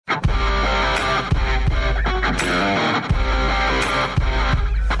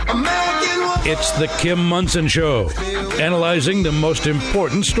It's the Kim Munson Show, analyzing the most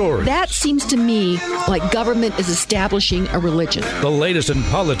important stories. That seems to me like government is establishing a religion. The latest in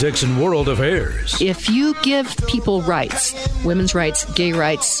politics and world affairs. If you give people rights, women's rights, gay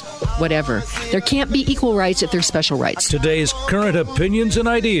rights, whatever, there can't be equal rights if there's special rights. Today's current opinions and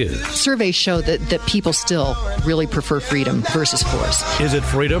ideas. Surveys show that people still really prefer freedom versus force. Is it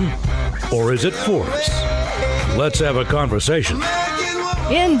freedom or is it force? Let's have a conversation.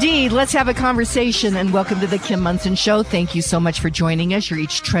 Indeed. Let's have a conversation, and welcome to the Kim Munson Show. Thank you so much for joining us. You're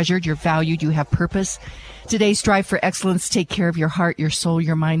each treasured, you're valued, you have purpose. Today, strive for excellence. Take care of your heart, your soul,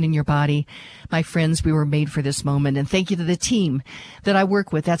 your mind, and your body. My friends, we were made for this moment. And thank you to the team that I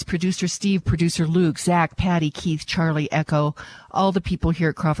work with. That's producer Steve, producer Luke, Zach, Patty, Keith, Charlie, Echo, all the people here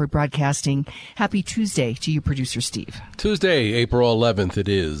at Crawford Broadcasting. Happy Tuesday to you, producer Steve. Tuesday, April 11th it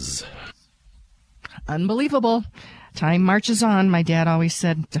is. Unbelievable. Time marches on. My dad always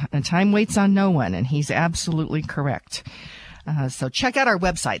said, time waits on no one, and he's absolutely correct. So check out our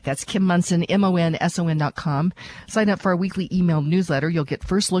website. That's Kim Munson, MONSON.com. Sign up for our weekly email newsletter. You'll get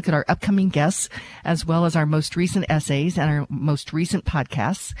first look at our upcoming guests, as well as our most recent essays and our most recent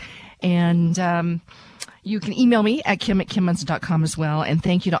podcasts. And you can email me at kim@kimmunson.com as well. And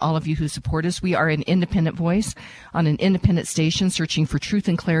thank you to all of you who support us. We are an independent voice on an independent station searching for truth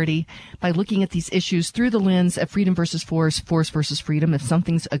and clarity by looking at these issues through the lens of freedom versus force, force versus freedom. If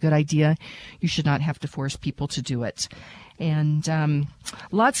something's a good idea, you should not have to force people to do it. And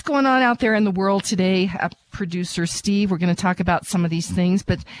lots going on out there in the world today. Producer Steve, we're going to talk about some of these things.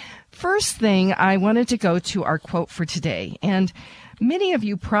 But first thing, I wanted to go to our quote for today. And many of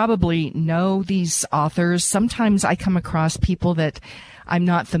you probably know these authors. Sometimes I come across people that I'm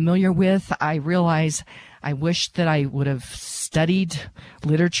not familiar with. I realize I wish that I would have studied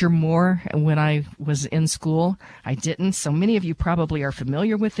literature more when I was in school. I didn't. So many of you probably are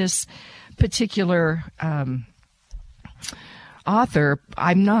familiar with this particular author.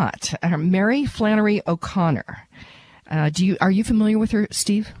 I'm not. Mary Flannery O'Connor. Are you familiar with her,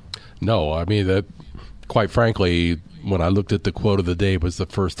 Steve? No, I mean, that, quite frankly, when I looked at the quote of the day, was the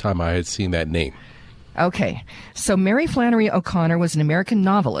first time I had seen that name. Okay. So Mary Flannery O'Connor was an American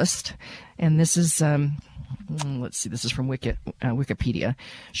novelist, and this is, let's see, this is from Wikipedia.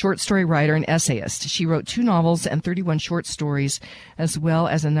 Short story writer and essayist. She wrote 2 novels and 31 short stories, as well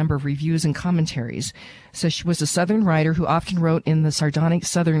as a number of reviews and commentaries. So she was a Southern writer who often wrote in the sardonic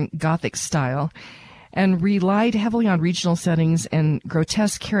Southern Gothic style and relied heavily on regional settings and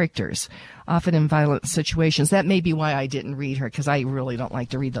grotesque characters, often in violent situations. That may be why I didn't read her, because I really don't like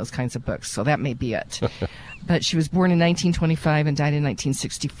to read those kinds of books. So that may be it. But she was born in 1925 and died in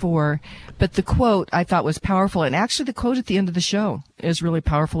 1964. But the quote I thought was powerful. And actually the quote at the end of the show is really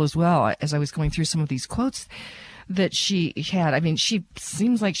powerful as well. As I was going through some of these quotes that she had, I mean, she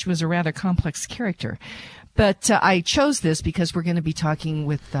seems like she was a rather complex character. But I chose this because we're going to be talking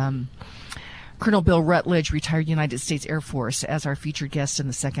with Colonel Bill Rutledge, retired United States Air Force, as our featured guest in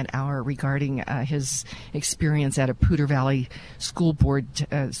the second hour regarding his experience at a Poudre Valley School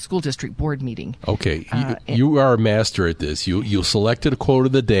District board meeting. Okay, you are a master at this. You selected a quote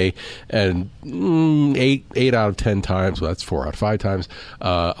of the day, and 8 out of 10 times, well, that's 4 out of 5 times,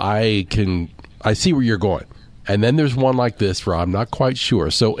 I see where you're going. And then there's one like this where I'm not quite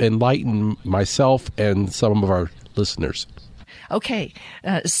sure. So enlighten myself and some of our listeners. Okay,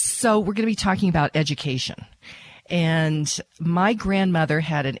 so we're going to be talking about education. And my grandmother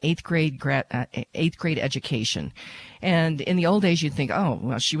had an eighth grade education. And in the old days, you'd think, oh,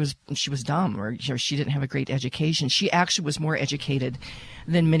 well, she was dumb, or she didn't have a great education. She actually was more educated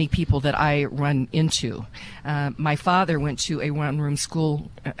than many people that I run into. My father went to a one-room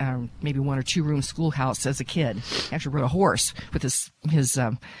school, maybe 1 or 2 room schoolhouse as a kid. Actually rode a horse with his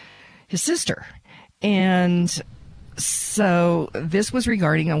sister. And so this was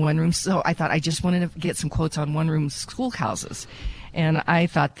regarding a one-room. So I thought I just wanted to get some quotes on one-room schoolhouses. And I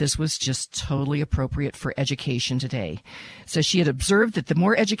thought this was just totally appropriate for education today. So she had observed that the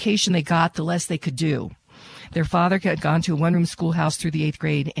more education they got, the less they could do. Their father had gone to a one-room schoolhouse through the 8th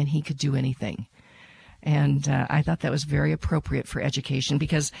grade, and he could do anything. And I thought that was very appropriate for education,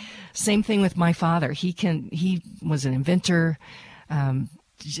 because same thing with my father. He was an inventor.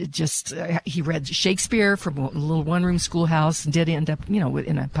 He read Shakespeare from a little one-room schoolhouse and did end up,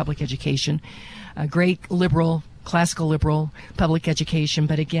 in a public education. A great liberal, classical liberal public education.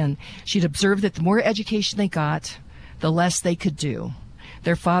 But again, she'd observed that the more education they got, the less they could do.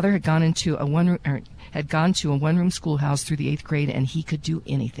 Their father had gone to a one-room schoolhouse through the 8th grade, and he could do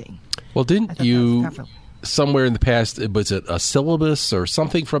anything. Well, didn't you, somewhere in the past, was it a syllabus or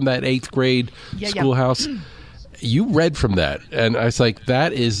something from that 8th grade schoolhouse? Yeah. You read from that, and I was like,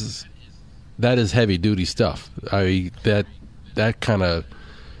 that is that is heavy duty stuff. That kind of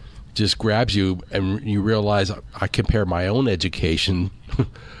just grabs you, and you realize I compare my own education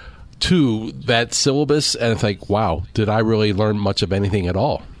to that syllabus and think, wow, did I really learn much of anything at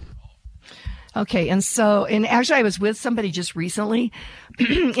all? Okay, and actually I was with somebody just recently,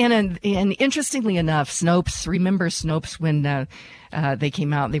 and interestingly enough, remember Snopes when they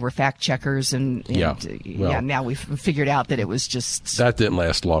came out, they were fact checkers, and now we've figured out that it was just... That didn't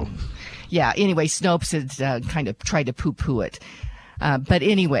last long. Yeah, anyway, Snopes had kind of tried to poo-poo it. But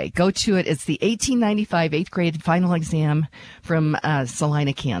anyway, go to it. It's the 1895 8th grade final exam from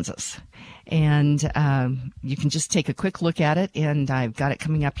Salina, Kansas. And you can just take a quick look at it, and I've got it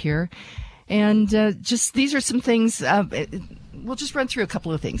coming up here. And these are some things. We'll just run through a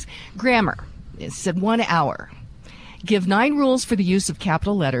couple of things. Grammar. It said 1 hour. Give 9 rules for the use of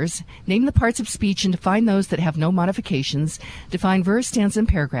capital letters. Name the parts of speech and define those that have no modifications. Define verse, stanza, and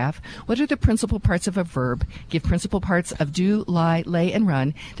paragraph. What are the principal parts of a verb? Give principal parts of do, lie, lay, and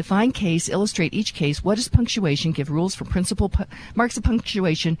run. Define case. Illustrate each case. What is punctuation? Give rules for principal marks of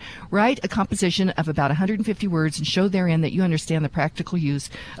punctuation. Write a composition of about 150 words and show therein that you understand the practical use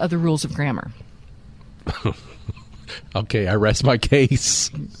of the rules of grammar. Okay, I rest my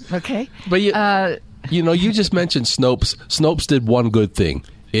case. Okay. But you just mentioned Snopes. Snopes did one good thing.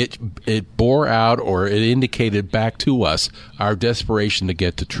 It bore out, or it indicated back to us, our desperation to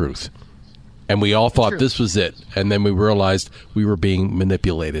get to truth. And we all thought this was it. And then we realized we were being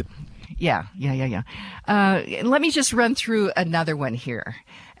manipulated. Yeah. Let me just run through another one here.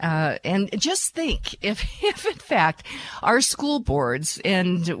 And just think if in fact our school boards,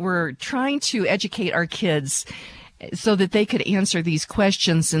 and we're trying to educate our kids so that they could answer these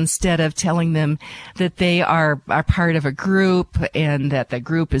questions instead of telling them that they are part of a group and that the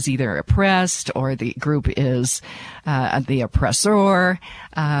group is either oppressed or the group is the oppressor. Or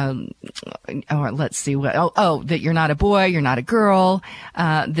let's see that you're not a boy, you're not a girl.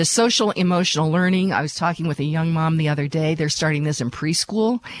 The social emotional learning. I was talking with a young mom the other day. They're starting this in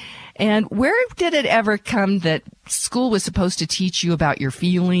preschool. And where did it ever come that school was supposed to teach you about your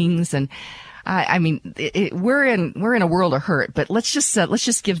feelings? And I mean, we're in a world of hurt, but let's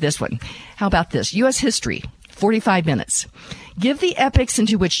just give this one. How about this? U.S. history, 45 minutes. Give the epochs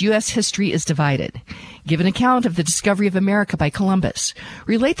into which U.S. history is divided. Give an account of the discovery of America by Columbus.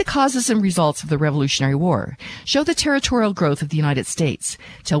 Relate the causes and results of the Revolutionary War. Show the territorial growth of the United States.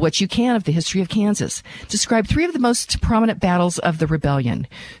 Tell what you can of the history of Kansas. Describe 3 of the most prominent battles of the rebellion.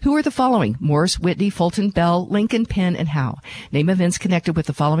 Who are the following? Morse, Whitney, Fulton, Bell, Lincoln, Penn, and Howe. Name events connected with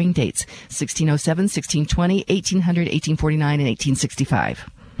the following dates: 1607, 1620, 1800, 1849, and 1865.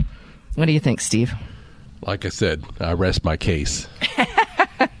 What do you think, Steve? Like I said, I rest my case.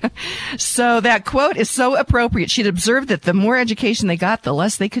 So that quote is so appropriate. She'd observed that the more education they got, the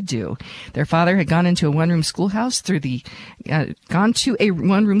less they could do. Their father had gone into a one-room schoolhouse through the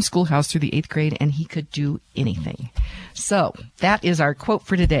 8th grade, and he could do anything. So that is our quote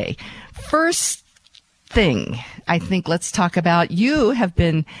for today. First thing, I think let's talk about, you have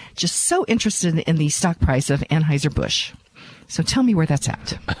been just so interested in the stock price of Anheuser-Busch. So tell me where that's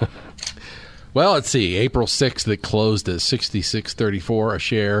at. Well, let's see. April 6th, it closed at $66.34 a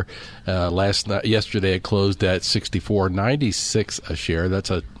share. Yesterday, it closed at $64.96 a share. That's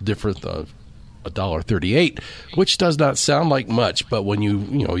a difference of $1.38, which does not sound like much. But when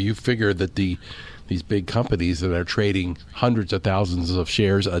you figure that these big companies that are trading hundreds of thousands of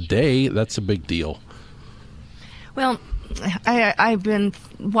shares a day, that's a big deal. Well, I've been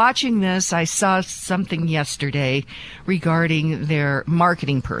watching this. I saw something yesterday regarding their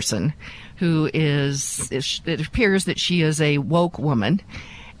marketing person, who it appears that she is a woke woman,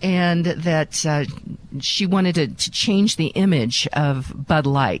 and that she wanted to change the image of Bud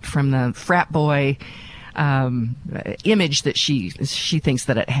Light from the frat boy image that she thinks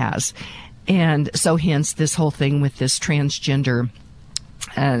that it has. And so hence this whole thing with this transgender.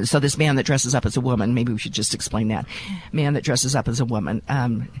 So this man that dresses up as a woman, maybe we should just explain that. Man that dresses up as a woman,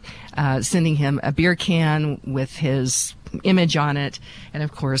 sending him a beer can with his image on it. And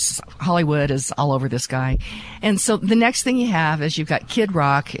of course, Hollywood is all over this guy. And so the next thing you have is you've got Kid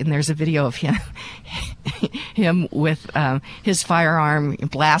Rock, and there's a video of him with his firearm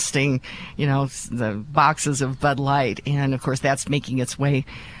blasting, the boxes of Bud Light. And of course, that's making its way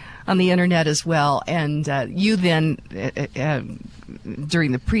on the internet as well. And you then,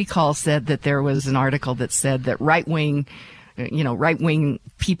 during the pre-call, said that there was an article that said that right-wing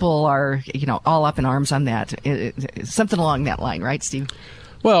people are, all up in arms on that. Something along that line, right, Steve?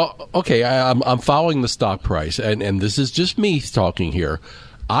 Well, okay, I'm following the stock price, and this is just me talking here.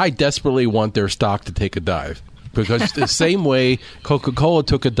 I desperately want their stock to take a dive. because the same way Coca-Cola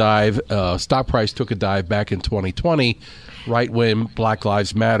took a dive, stock price took a dive back in 2020, right when Black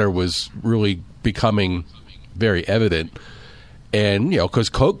Lives Matter was really becoming very evident. And, because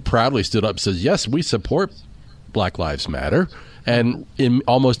Coke proudly stood up and says, yes, we support Black Lives Matter. And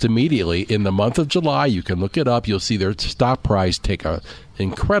almost immediately, in the month of July, you can look it up, you'll see their stock price take an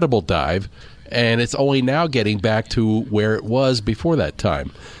incredible dive. And it's only now getting back to where it was before that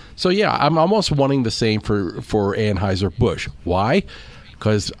time. So, yeah, I'm almost wanting the same for Anheuser-Busch. Why?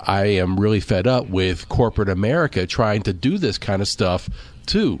 Because I am really fed up with corporate America trying to do this kind of stuff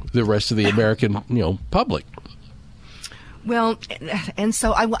to the rest of the American, public. Well, and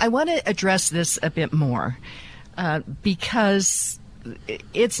so I want to address this a bit more because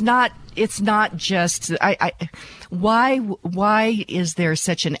it's not just why is there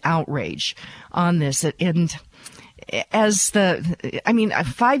such an outrage on this? And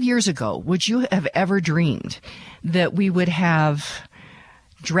 5 years ago, would you have ever dreamed that we would have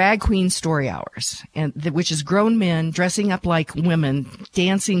drag queen story hours, which is grown men dressing up like women,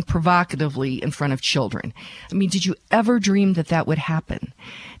 dancing provocatively in front of children? I mean, did you ever dream that would happen?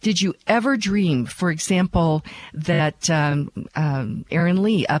 Did you ever dream, for example, that Erin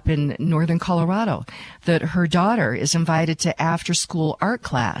Lee up in northern Colorado, that her daughter is invited to after-school art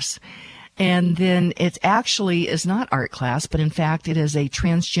class? And then it actually is not art class, but in fact it is a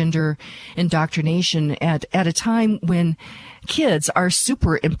transgender indoctrination at a time when kids are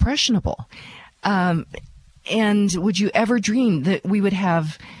super impressionable. And would you ever dream that we would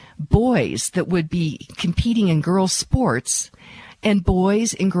have boys that would be competing in girls' sports and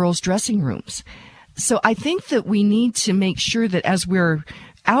boys in girls' dressing rooms? So I think that we need to make sure that as we're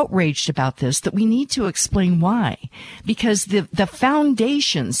outraged about this, that we need to explain why. Because the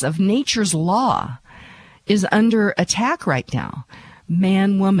foundations of nature's law is under attack right now.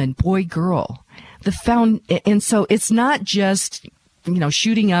 Man, woman, boy, girl. And so it's not just,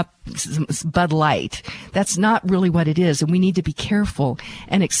 shooting up Bud Light. That's not really what it is. And we need to be careful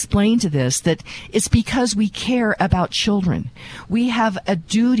and explain to this that it's because we care about children. We have a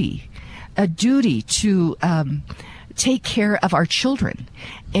duty to take care of our children.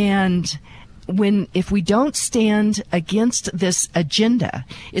 And if we don't stand against this agenda,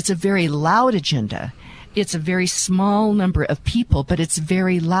 it's a very loud agenda. It's a very small number of people, but it's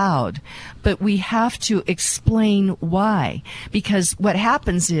very loud. But we have to explain why. Because what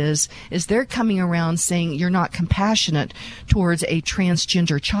happens is they're coming around saying you're not compassionate towards a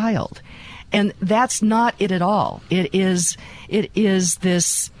transgender child. And that's not it at all. It is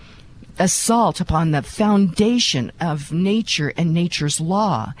this assault upon the foundation of nature and nature's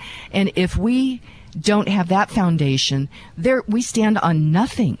law. And if we don't have that foundation, we stand on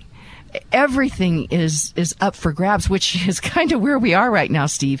nothing. Everything is up for grabs, which is kind of where we are right now,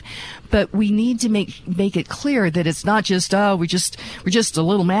 Steve. But we need to make it clear that it's not just, we're just a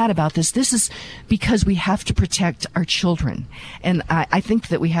little mad about this. This is because we have to protect our children. And I think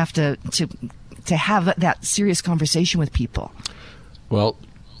that we have to have that serious conversation with people. Well,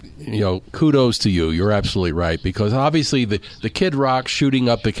 kudos to you. You're absolutely right, because obviously the Kid Rock shooting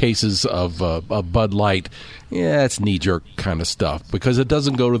up the cases of Bud Light, it's knee-jerk kind of stuff, because it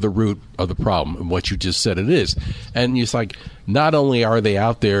doesn't go to the root of the problem and what you just said it is. And it's like, not only are they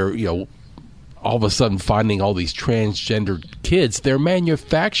out there, all of a sudden finding all these transgender kids, they're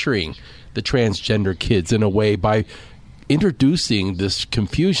manufacturing the transgender kids in a way by introducing this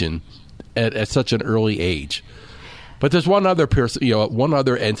confusion at such an early age. But there's one other person, one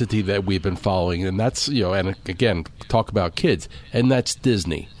other entity that we've been following, and that's, and again, talk about kids, and that's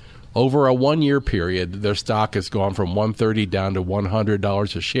Disney. Over a 1-year period, their stock has gone from $130 down to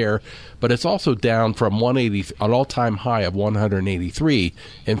 $100 a share, but it's also down from an all-time high of $183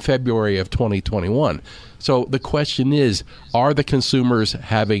 in February of 2021. So the question is, are the consumers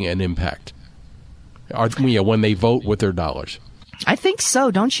having an impact? When they vote with their dollars? I think so,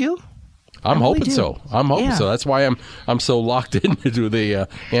 don't you? I'm hoping so. So. That's why I'm so locked into the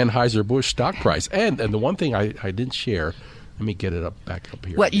Anheuser-Busch stock price. And the one thing I didn't share, let me get it back up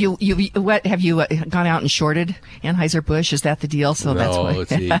here. What what have you gone out and shorted Anheuser-Busch? Is that the deal? So that's why.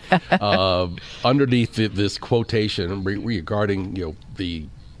 Let's see. Underneath this quotation regarding the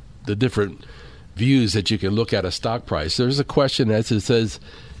different views that you can look at a stock price, there's a question that says,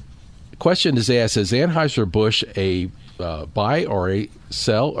 question is asked: is Anheuser-Busch a buy or a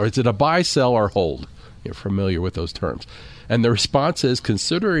sell, or is it a buy, sell, or hold? You're familiar with those terms. And the response is,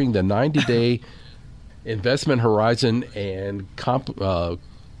 considering the 90-day investment horizon and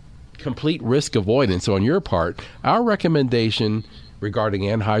complete risk avoidance on your part, our recommendation regarding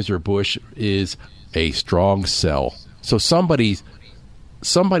Anheuser-Busch is a strong sell. So somebody's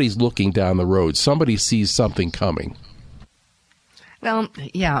somebody's looking down the road. Somebody sees something coming. Well,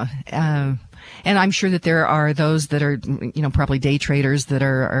 yeah. And I'm sure that there are those that are, probably day traders that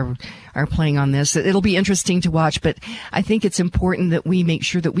are playing on this. It'll be interesting to watch, but I think it's important that we make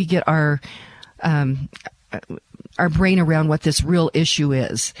sure that we get our brain around what this real issue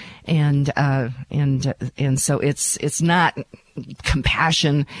is. And so it's not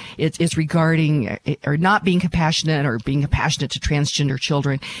compassion. It's regarding or not being compassionate or being compassionate to transgender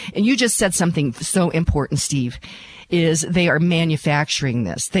children. And you just said something so important, Steve, is they are manufacturing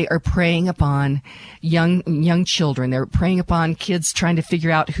this. They are preying upon young children. They're preying upon kids trying to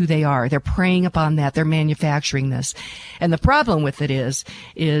figure out who they are. They're preying upon that. They're manufacturing this. And the problem with it is,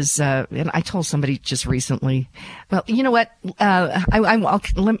 and I told somebody just recently, well, you know what?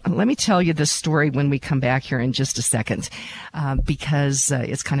 Let me tell you this story when we come back here in just a second, because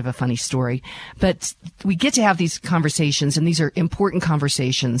it's kind of a funny story. But we get to have these conversations, and these are important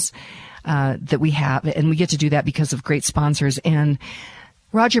conversations that we have, and we get to do that because of great sponsors. And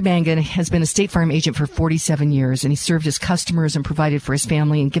Roger Mangan has been a State Farm agent for 47 years, and he served his customers and provided for his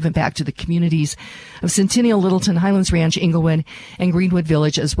family and given back to the communities of Centennial, Littleton, Highlands Ranch, Inglewood, and Greenwood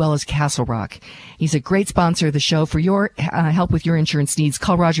Village, as well as Castle Rock. He's a great sponsor of the show. For your help with your insurance needs,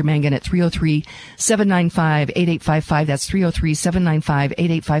 call Roger Mangan at 303-795-8855. That's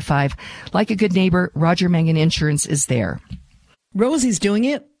 303-795-8855. Like a good neighbor, Roger Mangan Insurance is there. Rosie's doing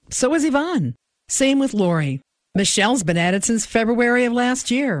it. So is Yvonne. Same with Lori. Michelle's been at it since February of last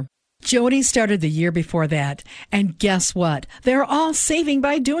year. Jody started the year before that. And guess what? They're all saving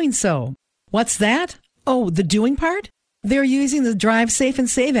by doing so. What's that? Oh, the doing part? They're using the Drive Safe and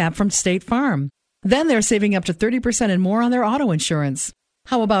Save app from State Farm. Then they're saving up to 30% and more on their auto insurance.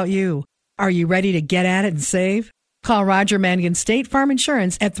 How about you? Are you ready to get at it and save? Call Roger Mangan State Farm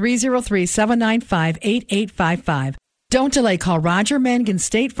Insurance at 303-795-8855. Don't delay. Call Roger Mangan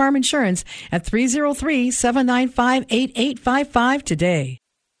State Farm Insurance at 303-795-8855 today.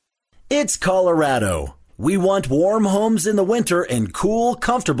 It's Colorado. We want warm homes in the winter and cool,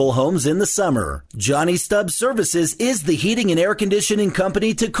 comfortable homes in the summer. Johnny Stubbs Services is the heating and air conditioning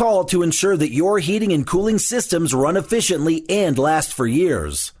company to call to ensure that your heating and cooling systems run efficiently and last for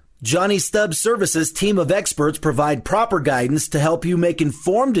years. Johnny Stubbs Services team of experts provide proper guidance to help you make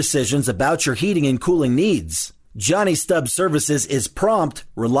informed decisions about your heating and cooling needs. Johnny Stubbs Services is prompt,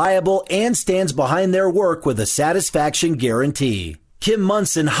 reliable, and stands behind their work with a satisfaction guarantee. Kim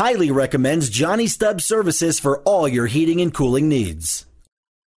Munson highly recommends Johnny Stubbs Services for all your heating and cooling needs.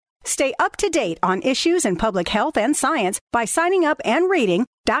 Stay up to date on issues in public health and science by signing up and reading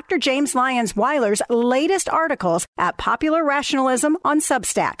Dr. James Lyons Weiler's latest articles at Popular Rationalism on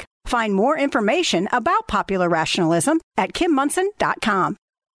Substack. Find more information about popular rationalism at KimMunson.com.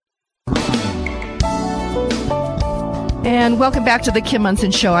 And welcome back to the Kim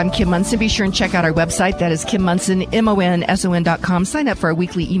Munson Show. I'm Kim Munson. Be sure and check out our website. That is Kim Munson, MONSON.com. Sign up for our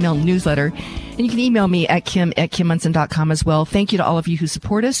weekly email newsletter. And you can email me at KimMunson.com as well. Thank you to all of you who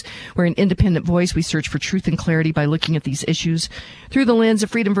support us. We're an independent voice. We search for truth and clarity by looking at these issues through the lens of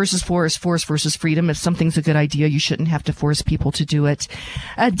freedom versus force versus freedom. If something's a good idea, you shouldn't have to force people to do it.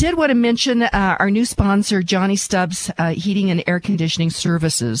 Did want to mention our new sponsor, Johnny Stubbs Heating and Air Conditioning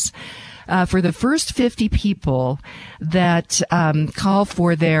Services. For the first 50 people that call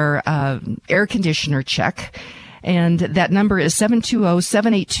for their air conditioner check, and that number is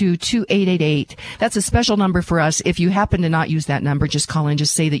 720-782-2888. That's a special number for us. If you happen to not use that number, just call in.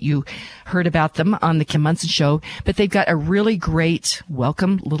 Just say that you heard about them on the Kim Munson Show. But they've got a really great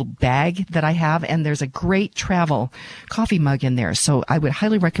welcome little bag that I have, and there's a great travel coffee mug in there. So I would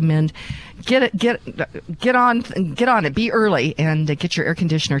highly recommend get on it. Be early and get your air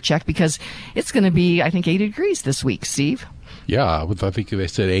conditioner checked, because it's going to be, I think, 80 degrees this week, Steve. Yeah, I think they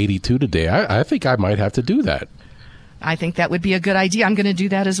said 82 today. I think I might have to do that. I think that would be a good idea. I'm going to do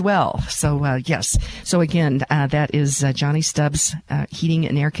that as well. So, yes. So again, that is Johnny Stubbs Heating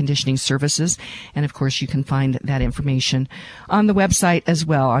and Air Conditioning Services. And of course, you can find that information on the website as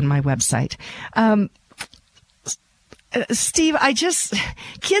well, on my website. Steve,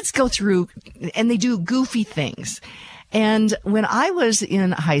 kids go through and they do goofy things. And when I was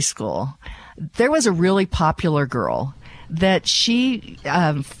in high school, there was a really popular girl that she,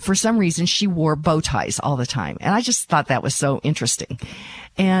 for some reason, she wore bow ties all the time. And I just thought that was so interesting.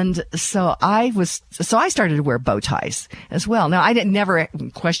 And so I started to wear bow ties as well. Now, I didn't never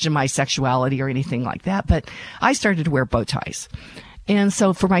question my sexuality or anything like that, but I started to wear bow ties. And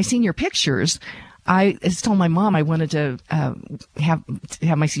so for my senior pictures, I told my mom I wanted to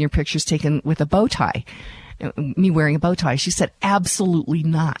have my senior pictures taken with a bow tie. me wearing a bow tie. She said, absolutely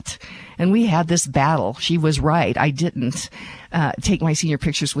not. And we had this battle. She was right. I didn't take my senior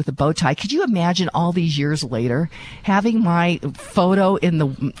pictures with a bow tie. Could you imagine all these years later having my photo in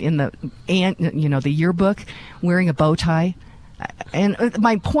the yearbook wearing a bow tie? And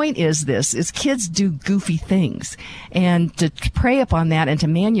my point is kids do goofy things, and to prey upon that and to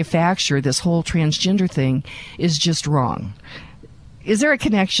manufacture this whole transgender thing is just wrong. Is there a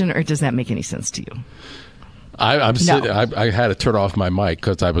connection, or does that make any sense to you? I'm sitting. I had to turn off my mic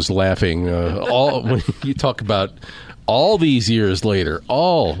because I was laughing. When you talk about all these years later,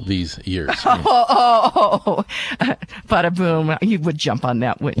 all these years. Bada boom. You would jump on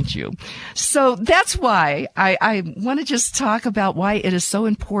that, wouldn't you? So that's why I want to just talk about why it is so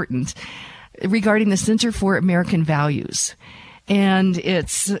important regarding the Center for American Values. And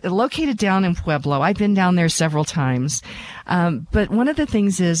it's located down in Pueblo. I've been down there several times. But one of the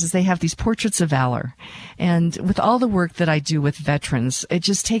things is they have these portraits of valor. And with all the work that I do with veterans, it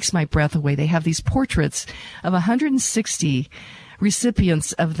just takes my breath away. They have these portraits of 160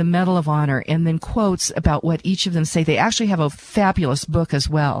 recipients of the Medal of Honor, and then quotes about what each of them say. They actually have a fabulous book as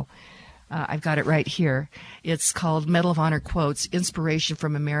well. I've got it right here. It's called Medal of Honor Quotes, Inspiration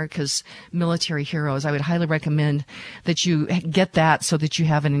from America's Military Heroes. I would highly recommend that you get that so that you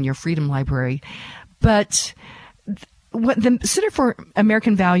have it in your Freedom Library. But what the Center for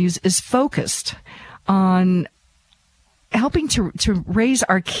American Values is focused on helping to raise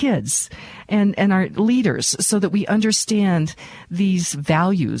our kids and our leaders so that we understand these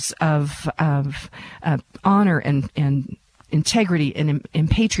values of honor and integrity and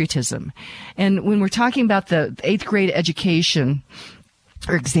patriotism. And when we're talking about the 8th grade education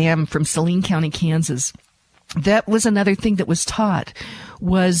or exam from Saline County, Kansas, that was another thing that was taught,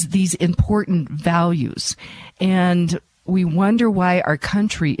 was these important values. And we wonder why our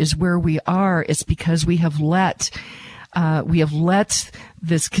country is where we are. It's because we have let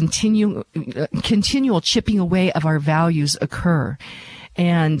this continual chipping away of our values occur.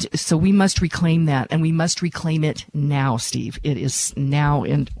 And so we must reclaim that, and we must reclaim it now, Steve. It is now,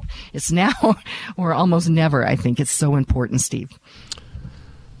 and it's now or almost never. I think it's so important, Steve.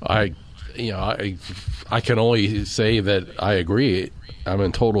 I can only say that I agree. I'm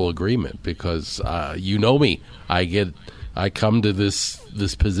in total agreement because you know me. I come to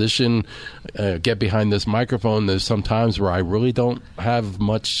this position, get behind this microphone. There's some times where I really don't have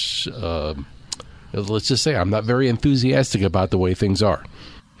much. Let's just say I'm not very enthusiastic about the way things are.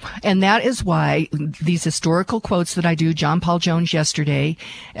 And that is why these historical quotes that I do, John Paul Jones yesterday,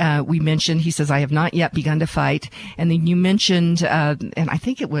 we mentioned, he says, I have not yet begun to fight. And then you mentioned, and I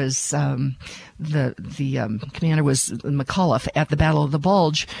think it was the commander was McAuliffe at the Battle of the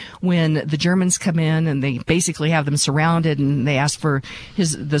Bulge, when the Germans come in and they basically have them surrounded and they ask for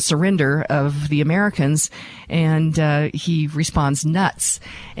the surrender of the Americans, and he responds, nuts.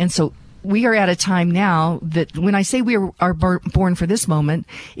 And so we are at a time now that when I say we are born for this moment,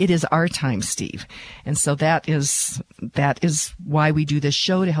 it is our time, Steve. And so that is why we do this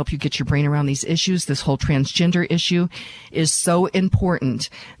show, to help you get your brain around these issues. This whole transgender issue is so important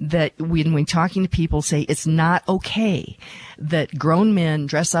that when we're talking to people, say it's not okay that grown men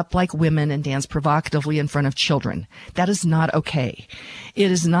dress up like women and dance provocatively in front of children. That is not okay. It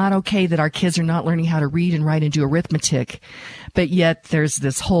is not okay that our kids are not learning how to read and write and do arithmetic, but yet there's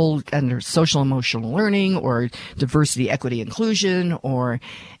this whole under social emotional learning or diversity, equity, inclusion, or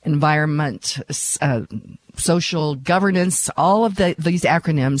environment, social governance, all of these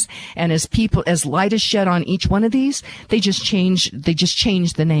acronyms. And as light is shed on each one of these, they just change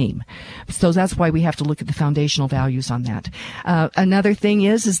the name. So that's why we have to look at the foundational values on that. Another thing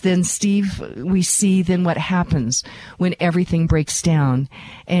is then, Steve, we see then what happens when everything breaks down.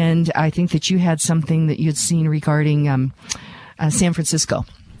 And I think that you had something that you'd seen regarding San Francisco.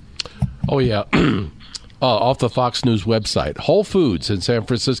 Oh, yeah. Off the Fox News website, Whole Foods in San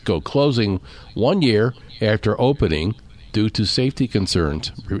Francisco closing 1 year after opening due to safety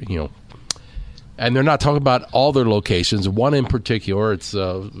concerns. And they're not talking about all their locations. One in particular, it's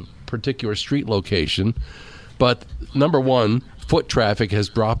a particular street location. But number one, foot traffic has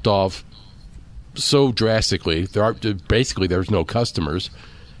dropped off so drastically. There's no customers.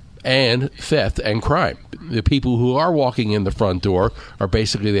 And theft and crime. The people who are walking in the front door are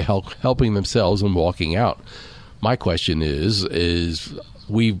basically helping themselves and walking out. My question is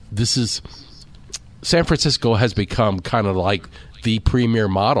San Francisco has become kind of like the premier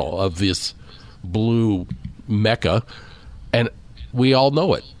model of this blue mecca, and we all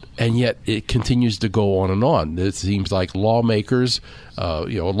know it. And yet it continues to go on and on. It seems like lawmakers,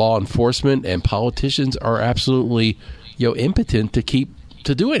 law enforcement, and politicians are absolutely, impotent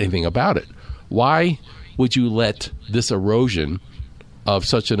to do anything about it. Why would you let this erosion of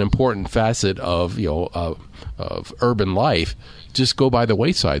such an important facet of of urban life just go by the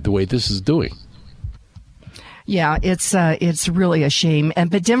wayside the way this is doing? Yeah, it's really a shame.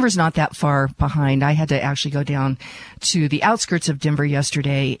 But Denver's not that far behind. I had to actually go down to the outskirts of Denver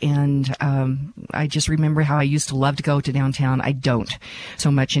yesterday, and I just remember how I used to love to go to downtown. I don't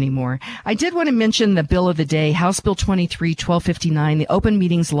so much anymore. I did want to mention the bill of the day, House Bill 23-1259, the Open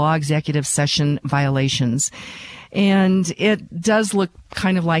Meetings Law Executive Session Violations. And it does look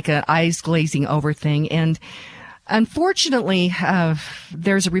kind of like an eyes glazing over thing. And unfortunately,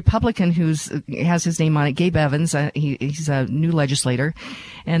 there's a Republican has his name on it, Gabe Evans. He's a new legislator.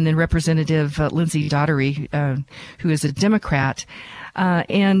 And then Representative Lindsay Daugherty, who is a Democrat.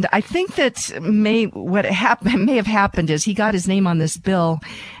 And I think that what may have happened is he got his name on this bill,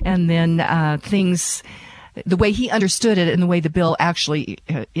 and then the way he understood it and the way the bill actually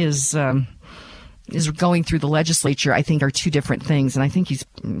is going through the legislature, I think, are two different things. And I think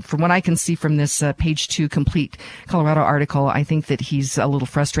from what I can see from this page 2 complete Colorado article, I think that he's a little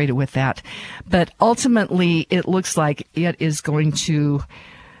frustrated with that. But ultimately, it looks like it is going to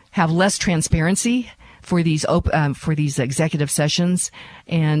have less transparency for these executive sessions,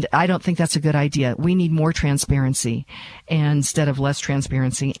 and I don't think that's a good idea. We need more transparency instead of less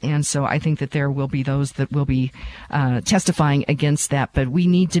transparency, and so I think that there will be those that will be testifying against that. But we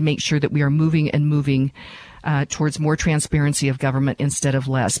need to make sure that we are moving towards more transparency of government instead of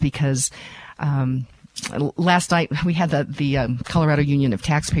less, because last night we had the Colorado Union of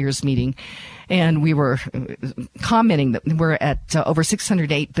Taxpayers meeting, and we were commenting that we're at over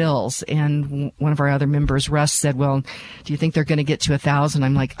 608 bills. And one of our other members, Russ, said, well, do you think they're going to get to 1,000?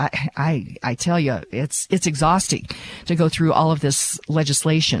 I'm like, I tell you, it's exhausting to go through all of this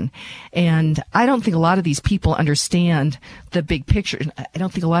legislation. And I don't think a lot of these people understand the big picture. I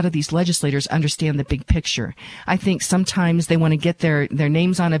don't think a lot of these legislators understand the big picture. I think sometimes they want to get their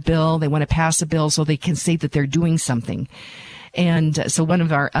names on a bill. They want to pass a bill so they can say that they're doing something. And so one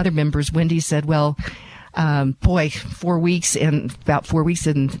of our other members, Wendy, said, well, 4 weeks, and about 4 weeks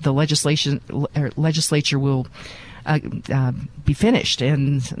and the legislature will be finished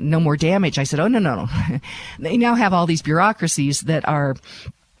and no more damage. I said, oh, no. They now have all these bureaucracies that are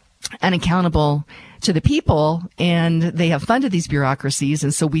unaccountable to the people, and they have funded these bureaucracies,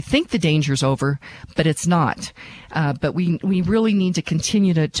 and so we think the danger's over, but it's not. But we really need to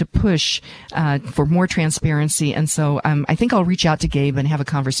continue to push for more transparency, and so I think I'll reach out to Gabe and have a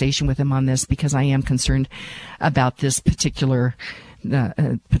conversation with him on this, because I am concerned about this particular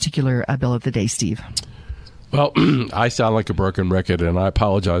bill of the day, Steve. Well, I sound like a broken record, and I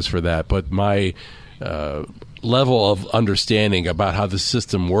apologize for that, but my level of understanding about how the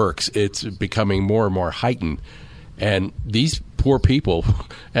system works, it's becoming more and more heightened. And these poor people,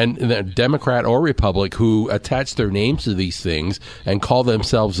 and Democrat or Republic, who attach their names to these things and call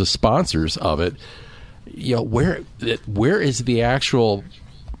themselves the sponsors of it, where is the actual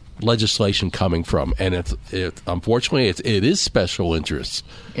legislation coming from? And it unfortunately it is special interests.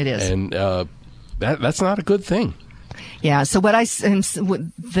 It is, and that's not a good thing. Yeah. So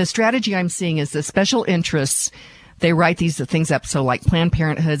the strategy I'm seeing is the special interests, they write these things up. So like Planned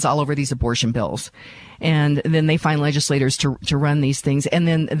Parenthood's all over these abortion bills. And then they find legislators to run these things, and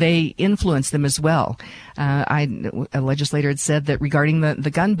then they influence them as well. A legislator had said that regarding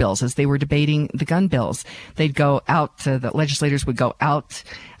the gun bills, as they were debating the gun bills, they'd go out. The legislators would go out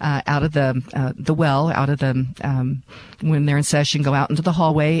of the well, out of the when they're in session, go out into the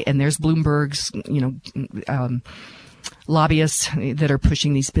hallway, and there's Bloomberg's, lobbyists that are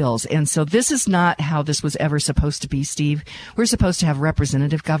pushing these bills. And so this is not how this was ever supposed to be, Steve. We're supposed to have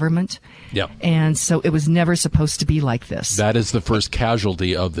representative government. Yeah. And so it was never supposed to be like this. That is the first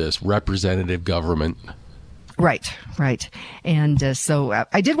casualty of this, representative government. Right. And so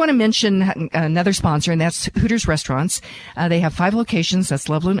I did want to mention another sponsor, and that's Hooters Restaurants. They have 5 locations. That's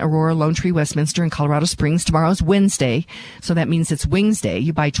Loveland, Aurora, Lone Tree, Westminster, and Colorado Springs. Tomorrow's Wednesday, so that means it's Wings Day.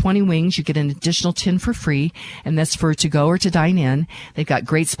 You buy 20 wings, you get an additional 10 for free, and that's for to go or to dine in. They've got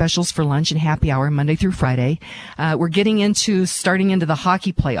great specials for lunch and happy hour Monday through Friday. We're starting into the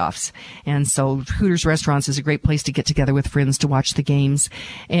hockey playoffs, and so Hooters Restaurants is a great place to get together with friends to watch the games.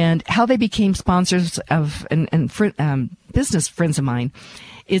 And how they became sponsors of business friends of mine,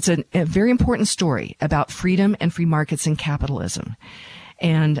 it's a very important story about freedom and free markets and capitalism.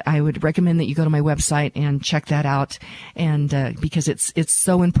 And I would recommend that you go to my website and check that out, and because it's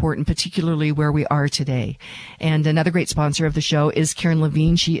so important, particularly where we are today. And another great sponsor of the show is Karen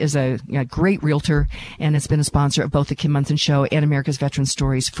Levine. She is a great realtor and has been a sponsor of both the Kim Munson Show and America's Veteran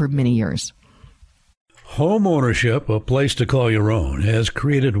Stories for many years. Home ownership, a place to call your own, has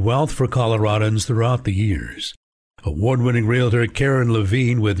created wealth for Coloradans throughout the years. Award-winning realtor Karen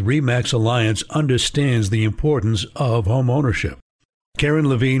Levine with RE/MAX Alliance understands the importance of home ownership. Karen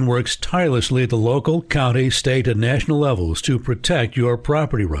Levine works tirelessly at the local, county, state, and national levels to protect your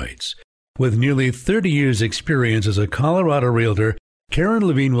property rights. With nearly 30 years' experience as a Colorado realtor, Karen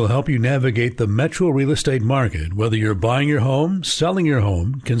Levine will help you navigate the metro real estate market, whether you're buying your home, selling your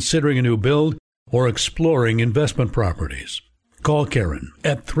home, considering a new build, or exploring investment properties. Call Karen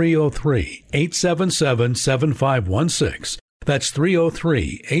at 303-877-7516. That's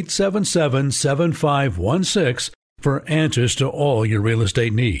 303-877-7516 for answers to all your real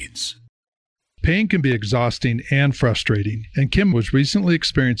estate needs. Pain can be exhausting and frustrating, and Kim was recently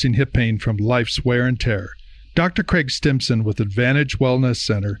experiencing hip pain from life's wear and tear. Dr. Craig Stimson with Advantage Wellness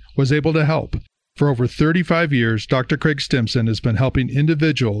Center was able to help. For over 35 years, Dr. Craig Stimson has been helping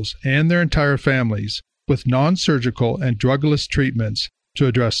individuals and their entire families with non-surgical and drugless treatments to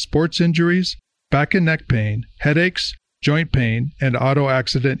address sports injuries, back and neck pain, headaches, joint pain, and auto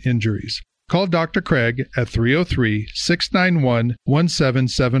accident injuries. Call Dr. Craig at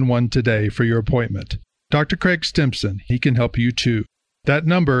 303-691-1771 today for your appointment. Dr. Craig Stimson, he can help you too. That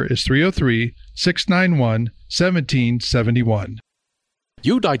number is 303-691-1771.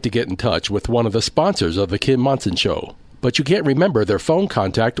 You'd like to get in touch with one of the sponsors of The Kim Monson Show, but you can't remember their phone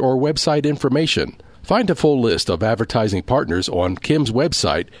contact or website information. Find a full list of advertising partners on Kim's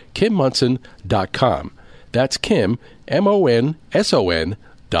website, kimmonson.com. That's Kim, MONSON.com.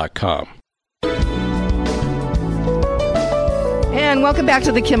 And welcome back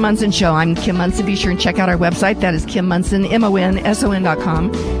to the Kim Monson Show. I'm Kim Monson. Be sure and check out our website. That is Kim Monson,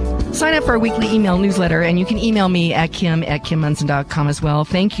 MONSON.com. Sign up for our weekly email newsletter, and you can email me at kim@kimmonson.com as well.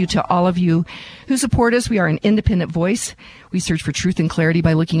 Thank you to all of you who support us. We are an independent voice. We search for truth and clarity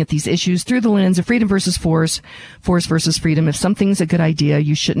by looking at these issues through the lens of freedom versus force, force versus freedom. If something's a good idea,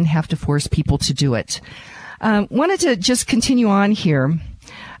 you shouldn't have to force people to do it. Wanted to just continue on here.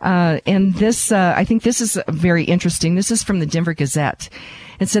 And this, I think this is very interesting. This is from the Denver Gazette.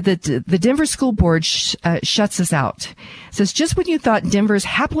 It said that the Denver School Board shuts us out. It says, just when you thought Denver's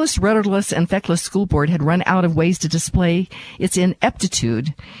hapless, rudderless, and feckless school board had run out of ways to display its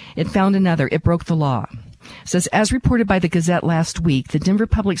ineptitude, it found another. It broke the law. It says, as reported by the Gazette last week, the Denver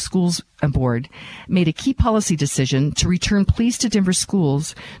Public Schools Board made a key policy decision to return police to Denver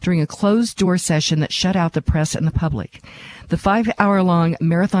schools during a closed-door session that shut out the press and the public. The 5-hour-long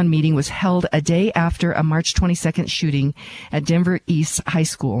marathon meeting was held a day after a March 22nd shooting at Denver East High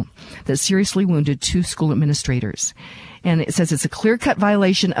School that seriously wounded 2 school administrators. And it says it's a clear-cut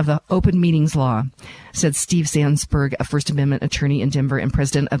violation of the open meetings law, said Steve Sandsberg, a First Amendment attorney in Denver and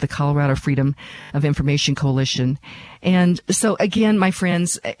president of the Colorado Freedom of Information Coalition. And so, again, my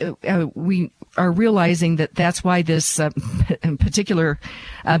friends, we are realizing that that's why this particular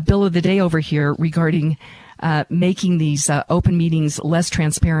bill of the day over here regarding making these open meetings less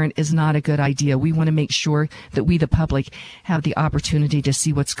transparent is not a good idea. We want to make sure that we, the public, have the opportunity to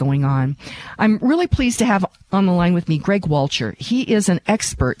see what's going on. I'm really pleased to have on the line with me Greg Walcher. He is an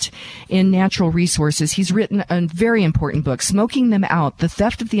expert in natural resources. He's written a very important book, Smoking Them Out, The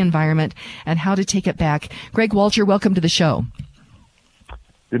Theft of the Environment and How to Take It Back. Greg Walcher, welcome to the show.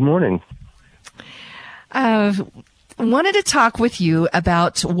 Good morning. Wanted to talk with you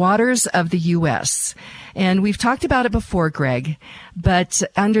about waters of the U.S., and we've talked about it before, Greg, but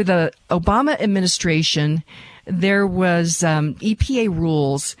under the Obama administration, there was EPA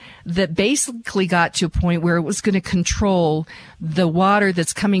rules that basically got to a point where it was going to control the water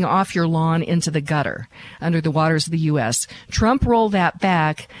that's coming off your lawn into the gutter under the waters of the U.S. Trump rolled that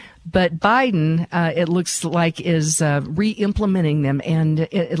back, but Biden, it looks like, is re-implementing them, and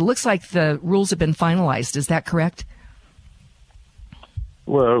it looks like the rules have been finalized. Is that correct?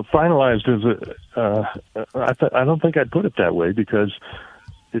 Well, finalized is I don't think I'd put it that way, because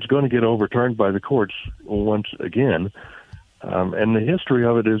it's going to get overturned by the courts once again. And the history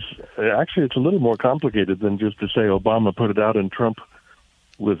of it is actually it's a little more complicated than just to say Obama put it out and Trump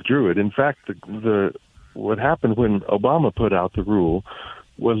withdrew it. In fact, what happened when Obama put out the rule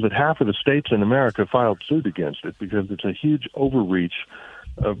was that half of the states in America filed suit against it, because it's a huge overreach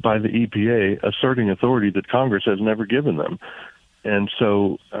by the EPA asserting authority that Congress has never given them. And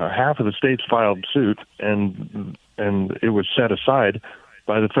so half of the states filed suit, and it was set aside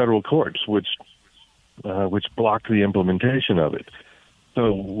by the federal courts, which blocked the implementation of it.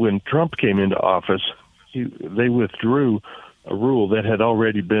 So when Trump came into office, they withdrew a rule that had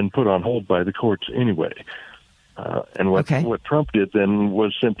already been put on hold by the courts anyway. And what Trump did then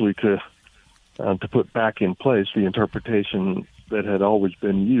was simply to put back in place the interpretation that had always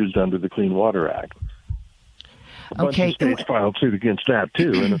been used under the Clean Water Act. A bunch of states filed suit against that,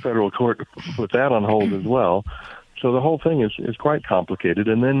 too, and the federal court put that on hold as well. So the whole thing is quite complicated.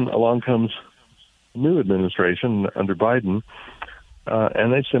 And then along comes new administration under Biden,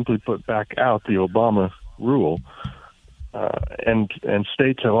 and they simply put back out the Obama rule. And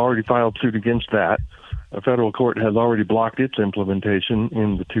states have already filed suit against that. A federal court has already blocked its implementation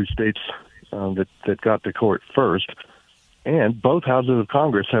in the two states that got to court first. And both houses of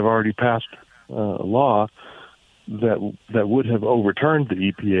Congress have already passed a law that would have overturned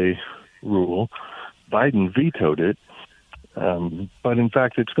the EPA rule. Biden vetoed it. But in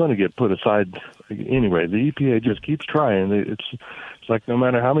fact, it's going to get put aside anyway. The EPA just keeps trying. It's like no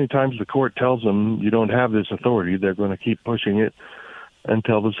matter how many times the court tells them you don't have this authority, they're going to keep pushing it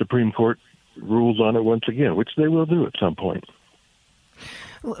until the Supreme Court rules on it once again, which they will do at some point.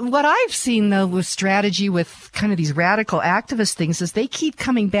 What I've seen, though, with strategy with kind of these radical activist things is they keep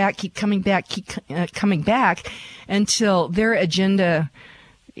coming back until their agenda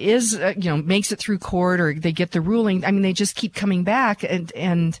is, makes it through court or they get the ruling. I mean, they just keep coming back.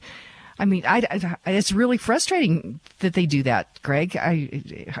 And I mean, it's really frustrating that they do that, Greg.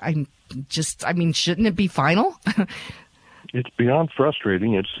 Shouldn't it be final? It's beyond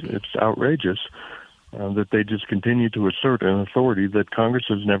frustrating. It's outrageous. That they just continue to assert an authority that Congress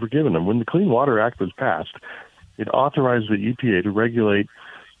has never given them. When the Clean Water Act was passed, it authorized the EPA to regulate,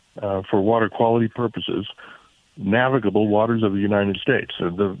 for water quality purposes, navigable waters of the United States.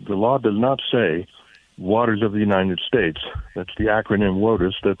 The law does not say waters of the United States. That's the acronym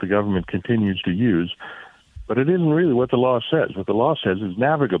WOTUS that the government continues to use. But it isn't really what the law says. What the law says is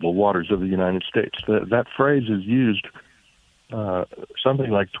navigable waters of the United States. That phrase is used something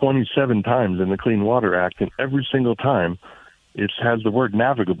like 27 times in the Clean Water Act, and every single time it has the word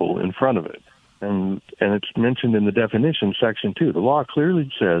navigable in front of it. And it's mentioned in the definition, Section 2. The law clearly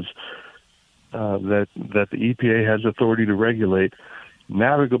says that the EPA has authority to regulate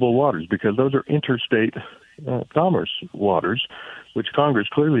navigable waters because those are interstate commerce waters, which Congress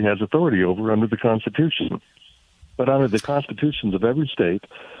clearly has authority over under the Constitution. But under the constitutions of every state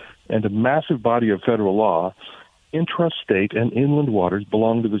and a massive body of federal law, intrastate and inland waters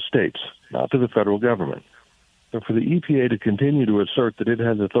belong to the states, not to the federal government. So for the EPA to continue to assert that it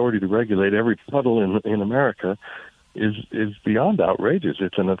has authority to regulate every puddle in America is beyond outrageous.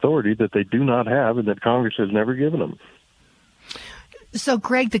 It's an authority that they do not have and that Congress has never given them. So,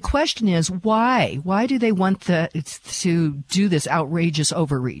 Greg, the question is why? Why do they want to do this outrageous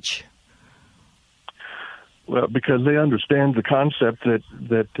overreach? Well, because they understand the concept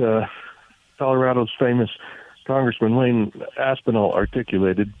that Colorado's famous Congressman Wayne Aspinall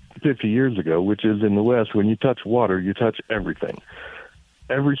articulated 50 years ago, which is in the West, when you touch water, you touch everything.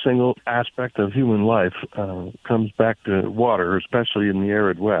 Every single aspect of human life comes back to water, especially in the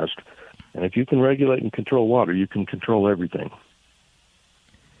arid West. And if you can regulate and control water, you can control everything.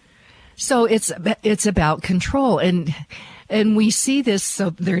 So it's about control, and we see this.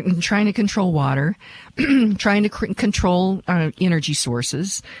 So they're trying to control water, trying to control energy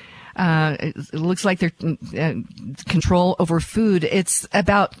sources. It looks like they're control over food. It's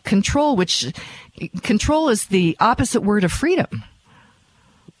about control, which control is the opposite word of freedom.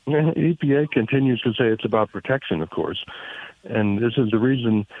 EPA continues to say it's about protection, of course. And this is the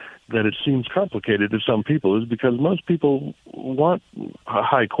reason that it seems complicated to some people, is because most people want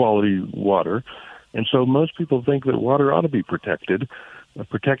high-quality water. And so most people think that water ought to be protected.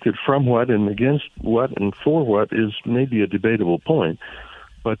 Protected from what and against what and for what is maybe a debatable point.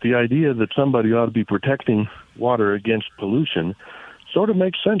 But the idea that somebody ought to be protecting water against pollution sort of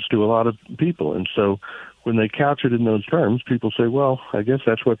makes sense to a lot of people. And so when they couch it in those terms, people say, well, I guess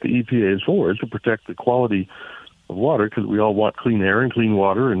that's what the EPA is for, is to protect the quality of water, because we all want clean air and clean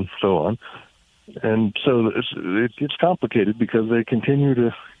water and so on. And so it gets complicated because they continue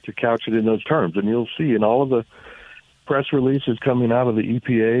to couch it in those terms. And you'll see in all of the press releases coming out of the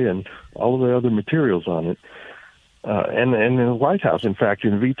EPA and all of the other materials on it, and the White House, in fact,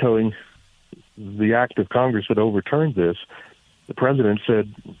 in vetoing the act of Congress that overturned this, the president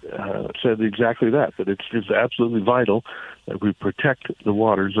said exactly that it's just absolutely vital that we protect the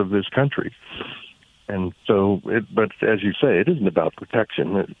waters of this country. And so, but as you say, it isn't about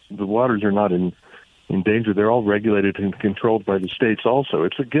protection. The waters are not in danger. They're all regulated and controlled by the states also.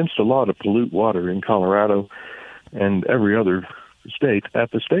 It's against the law to pollute water in Colorado and every other state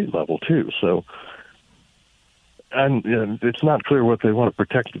at the state level, too. So, and it's not clear what they want to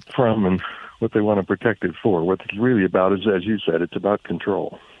protect it from and what they want to protect it for. What it's really about is, as you said, it's about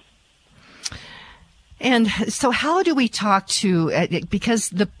control. And so how do we talk to,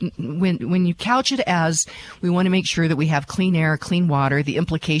 because when you couch it as we want to make sure that we have clean air, clean water, the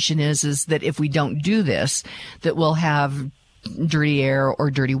implication is that if we don't do this, that we'll have dirty air or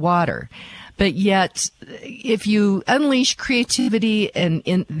dirty water. But yet, if you unleash creativity and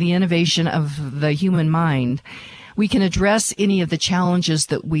the innovation of the human mind, we can address any of the challenges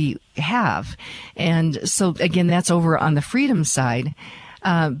that we have. And so again, that's over on the freedom side.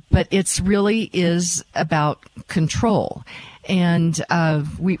 But it's really is about control. And, I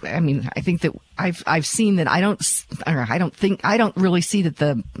think that I've seen that I don't really see that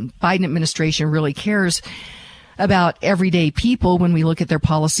the Biden administration really cares about everyday people when we look at their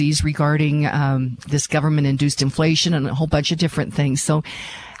policies regarding, this government-induced inflation and a whole bunch of different things. So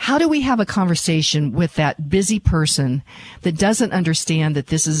how do we have a conversation with that busy person that doesn't understand that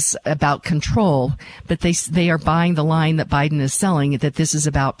this is about control, but they are buying the line that Biden is selling, that this is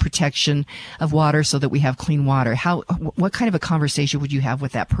about protection of water so that we have clean water? What kind of a conversation would you have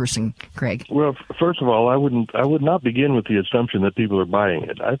with that person, Greg? Well, first of all, I would not begin with the assumption that people are buying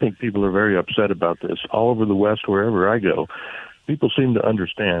it. I think people are very upset about this. All over the West, wherever I go, people seem to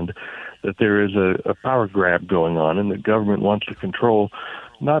understand that there is a power grab going on and the government wants to control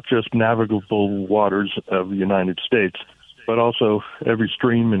not just navigable waters of the United States, but also every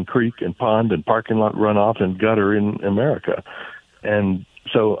stream and creek and pond and parking lot runoff and gutter in America. And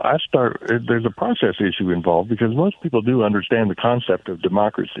so there's a process issue involved because most people do understand the concept of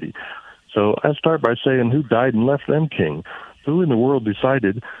democracy. So I start by saying, who died and left them king? Who in the world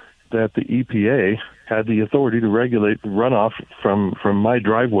decided that the EPA had the authority to regulate the runoff from my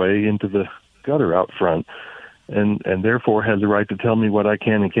driveway into the gutter out front? And therefore has the right to tell me what I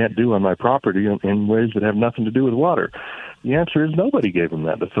can and can't do on my property in ways that have nothing to do with water? The answer is nobody gave them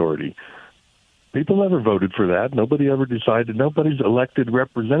that authority. People never voted for that. Nobody ever decided, nobody's elected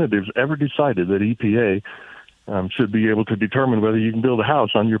representatives ever decided that EPA should be able to determine whether you can build a house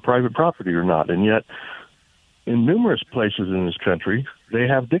on your private property or not. And yet, in numerous places in this country, they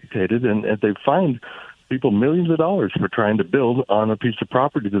have dictated and they've fined people millions of dollars for trying to build on a piece of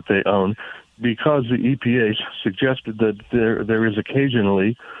property that they own because the EPA suggested that there is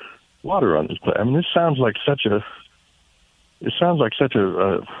occasionally water on this place. I mean, this sounds like such an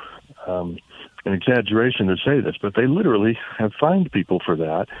exaggeration to say this, but they literally have fined people for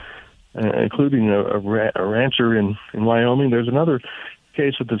that, including a rancher in Wyoming. There's another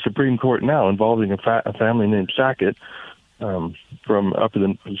case at the Supreme Court now involving a family named Sackett from up in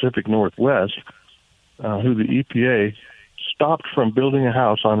the Pacific Northwest, who the EPA stopped from building a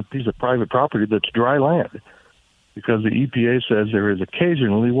house on a piece of private property that's dry land because the EPA says there is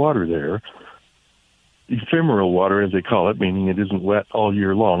occasionally water there, ephemeral water as they call it, meaning it isn't wet all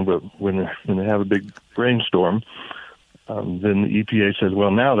year long, but when they have a big rainstorm, then the EPA says,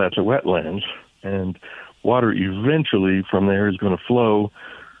 well, now that's a wetlands, and water eventually from there is going to flow,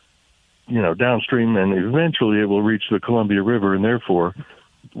 downstream, and eventually it will reach the Columbia River, and therefore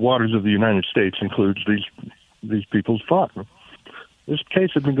waters of the United States includes these people's farm. This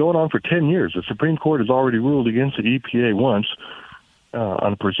case has been going on for 10 years. The Supreme Court has already ruled against the EPA once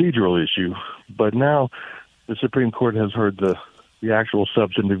on a procedural issue, but now the Supreme Court has heard the actual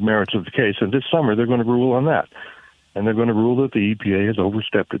substantive merits of the case, and this summer they're going to rule on that. And they're going to rule that the EPA has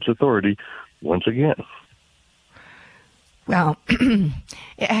overstepped its authority once again. Well,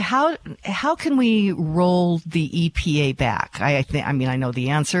 how can we roll the EPA back? I know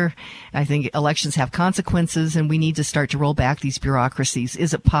the answer. I think elections have consequences, and we need to start to roll back these bureaucracies.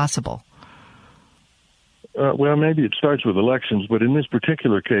 Is it possible? Well, maybe it starts with elections, but in this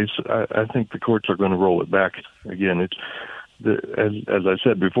particular case, I think the courts are going to roll it back again. As I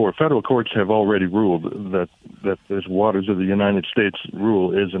said before, federal courts have already ruled that this Waters of the United States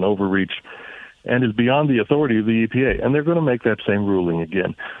rule is an overreach and is beyond the authority of the EPA, and they're going to make that same ruling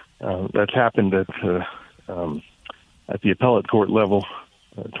again. That's happened at the appellate court level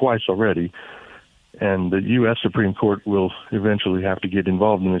twice already, and the U.S. Supreme Court will eventually have to get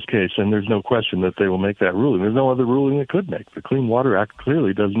involved in this case, and there's no question that they will make that ruling. There's no other ruling it could make. The Clean Water Act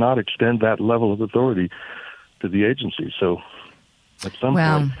clearly does not extend that level of authority to the agency, so at some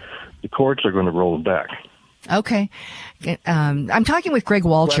point, the courts are going to roll it back. Okay. I'm talking with Greg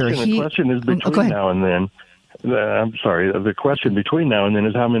Walcher. The question is between now and then. The question between now and then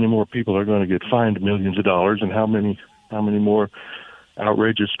is how many more people are going to get fined millions of dollars, and how many more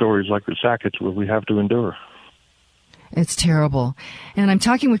outrageous stories like the Sacketts will we have to endure? It's terrible. And I'm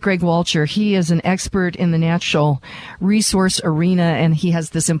talking with Greg Walcher. He is an expert in the natural resource arena, and he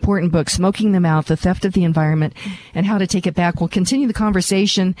has this important book, Smoking Them Out, The Theft of the Environment and How to Take It Back. We'll continue the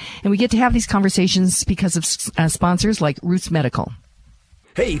conversation, and we get to have these conversations because of sponsors like Roots Medical.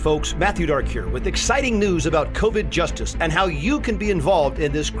 Hey folks, Matthew Dark here with exciting news about COVID justice and how you can be involved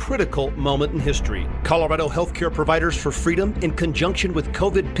in this critical moment in history. Colorado Healthcare Providers for Freedom, in conjunction with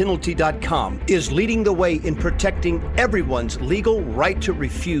COVIDpenalty.com, is leading the way in protecting everyone's legal right to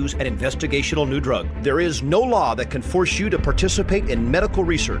refuse an investigational new drug. There is no law that can force you to participate in medical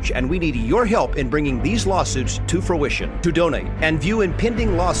research, and we need your help in bringing these lawsuits to fruition. To donate and view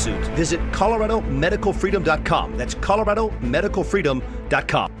impending lawsuits, visit ColoradoMedicalFreedom.com. That's ColoradoMedicalFreedom.com.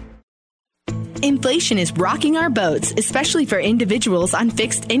 Inflation is rocking our boats, especially for individuals on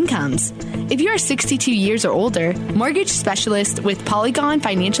fixed incomes. If you are 62 years or older, mortgage specialist with Polygon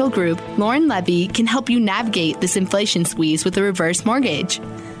Financial Group, Lauren Levy, can help you navigate this inflation squeeze with a reverse mortgage.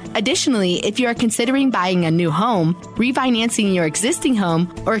 Additionally, if you are considering buying a new home, refinancing your existing home,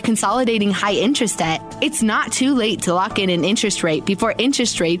 or consolidating high-interest debt, it's not too late to lock in an interest rate before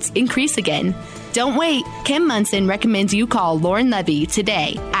interest rates increase again. Don't wait. Kim Munson recommends you call Lauren Levy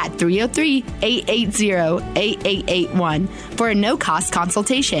today at 303-880-8881 for a no-cost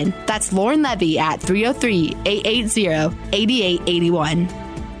consultation. That's Lauren Levy at 303-880-8881.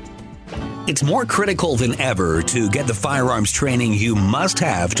 It's more critical than ever to get the firearms training you must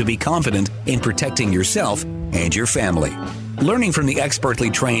have to be confident in protecting yourself and your family. Learning from the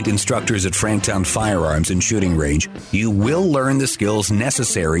expertly trained instructors at Franktown Firearms and Shooting Range, you will learn the skills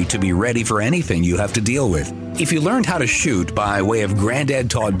necessary to be ready for anything you have to deal with. If you learned how to shoot by way of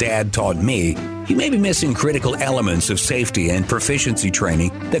Granddad Taught Dad Taught Me, you may be missing critical elements of safety and proficiency training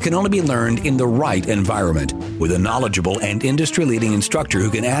that can only be learned in the right environment, with a knowledgeable and industry-leading instructor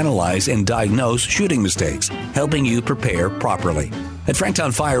who can analyze and diagnose shooting mistakes, helping you prepare properly. At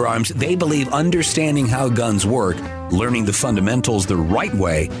Franktown Firearms, they believe understanding how guns work, learning the fundamentals the right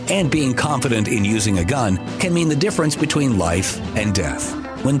way, and being confident in using a gun can mean the difference between life and death.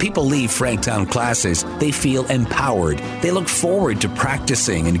 When people leave Franktown classes, they feel empowered. They look forward to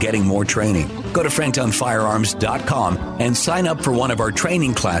practicing and getting more training. Go to franktownfirearms.com and sign up for one of our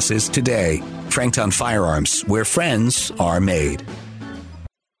training classes today. Franktown Firearms, where friends are made.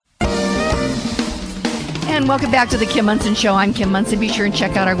 And welcome back to the Kim Munson Show. I'm Kim Munson. Be sure and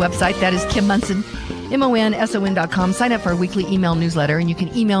check out our website. That is Kim Munson, MONSON.com. Sign up for our weekly email newsletter, and you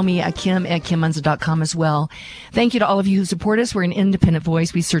can email me at kim@kimmunson.com as well. Thank you to all of you who support us. We're an independent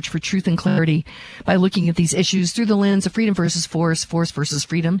voice. We search for truth and clarity by looking at these issues through the lens of freedom versus force, force versus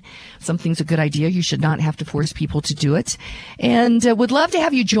freedom. Something's a good idea. You should not have to force people to do it. And would love to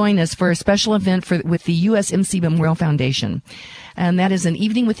have you join us for a special event with the USMC Memorial Foundation. And that is an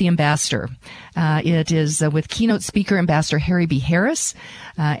evening with the ambassador. It is with keynote speaker Ambassador Harry B. Harris,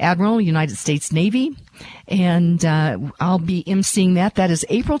 Admiral, United States Navy. And I'll be emceeing that. That is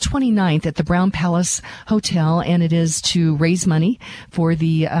April 29th at the Brown Palace Hotel, and it is to raise money for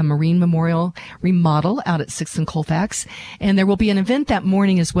the Marine Memorial remodel out at 6th and Colfax. And there will be an event that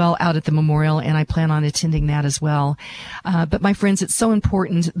morning as well out at the memorial, and I plan on attending that as well. But my friends, it's so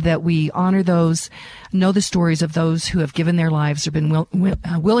important that we honor those, know the stories of those who have given their lives or been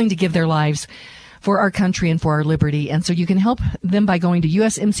willing to give their lives for our country and for our liberty. And so you can help them by going to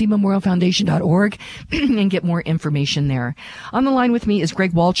usmcmemorialfoundation.org and get more information there. On the line with me is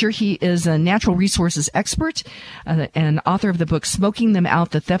Greg Walcher. He is a natural resources expert and author of the book Smoking Them Out,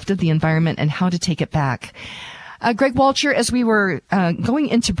 The Theft of the Environment and How to Take It Back. Greg Walcher, as we were going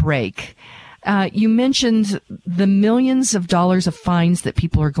into break, you mentioned the millions of dollars of fines that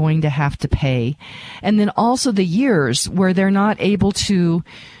people are going to have to pay, and then also the years where they're not able to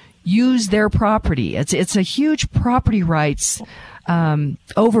use their property. It's a huge property rights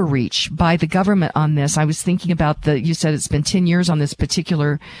overreach by the government on this. I was thinking about you said it's been 10 years on this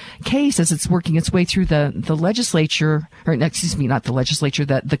particular case as it's working its way through the legislature, or excuse me, not the legislature,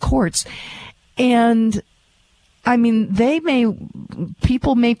 the courts. And I mean,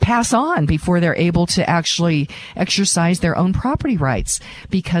 people may pass on before they're able to actually exercise their own property rights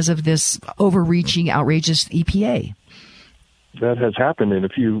because of this overreaching, outrageous EPA. That has happened in a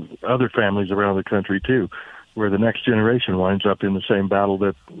few other families around the country, too, where the next generation winds up in the same battle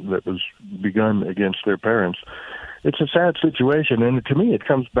that was begun against their parents. It's a sad situation, and to me it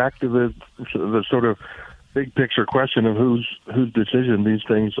comes back to the sort of big picture question of whose decision these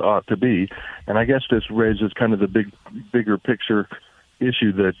things ought to be. And I guess this raises kind of the bigger picture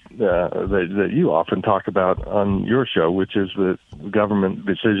issue that you often talk about on your show, which is that government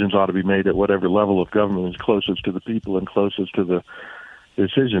decisions ought to be made at whatever level of government is closest to the people and closest to the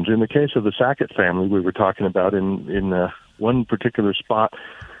decisions. In the case of the Sackett family we were talking about in one particular spot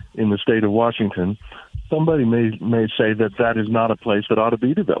in the state of Washington, somebody may say that is not a place that ought to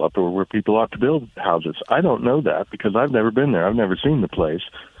be developed or where people ought to build houses. I don't know that because I've never been there. I've never seen the place.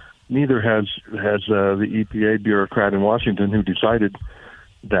 Neither has the EPA bureaucrat in Washington who decided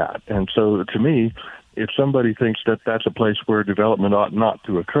that. And so to me, if somebody thinks that that's a place where development ought not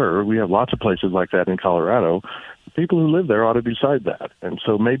to occur, we have lots of places like that in Colorado. The people who live there ought to decide that. And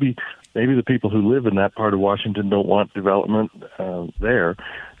so maybe the people who live in that part of Washington don't want development there.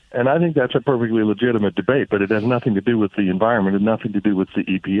 And I think that's a perfectly legitimate debate, but it has nothing to do with the environment and nothing to do with the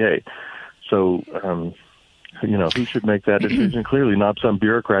EPA. So, who should make that decision? Clearly not some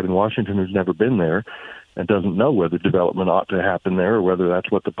bureaucrat in Washington who's never been there and doesn't know whether development ought to happen there or whether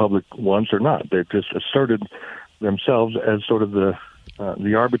that's what the public wants or not. They've just asserted themselves as sort of the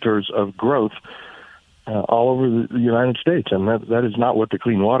arbiters of growth all over the United States, and that is not what the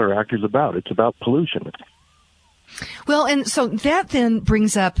Clean Water Act is about. It's about pollution. Well, and so that then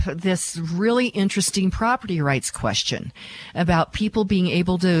brings up this really interesting property rights question about people being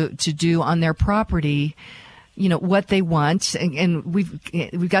able to do on their property, what they want. And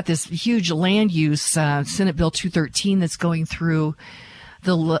we've got this huge land use, Senate Bill 213 that's going through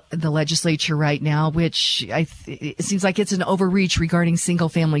the legislature right now, which it seems like it's an overreach regarding single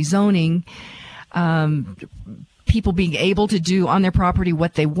family zoning. People being able to do on their property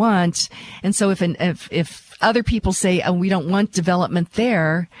what they want. And so if other people say, we don't want development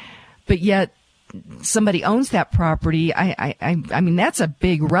there, but yet somebody owns that property, I mean, that's a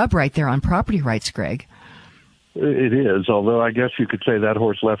big rub right there on property rights, Greg. It is, although I guess you could say that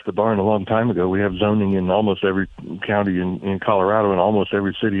horse left the barn a long time ago. We have zoning in almost every county in Colorado and almost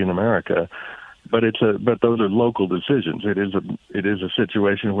every city in America. But those are local decisions. It is a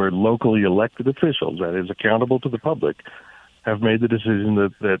situation where locally elected officials, that is accountable to the public, have made the decision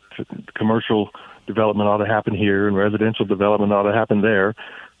that commercial development ought to happen here and residential development ought to happen there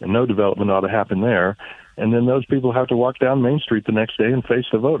and no development ought to happen there. And then those people have to walk down Main Street the next day and face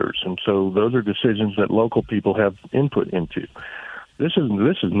the voters. And so those are decisions that local people have input into. This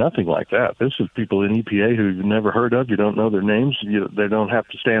is nothing like that. This is people in EPA who you've never heard of. You don't know their names. They don't have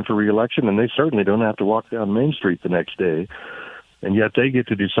to stand for re-election, and they certainly don't have to walk down Main Street the next day. And yet they get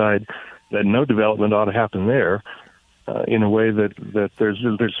to decide that no development ought to happen there in a way that there's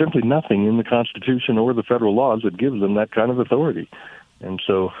simply nothing in the Constitution or the federal laws that gives them that kind of authority. And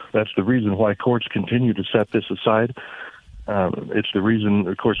so that's the reason why courts continue to set this aside. It's the reason,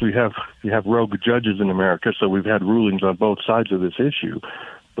 of course, we have rogue judges in America, so we've had rulings on both sides of this issue.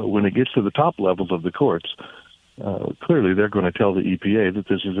 But when it gets to the top levels of the courts, clearly they're going to tell the EPA that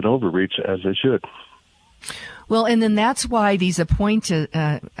this is an overreach, as they should. Well, and then that's why these appointed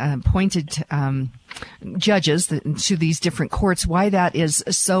judges to these different courts, why that is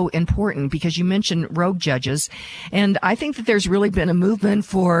so important, because you mentioned rogue judges. And I think that there's really been a movement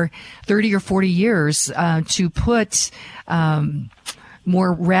for 30 or 40 years to put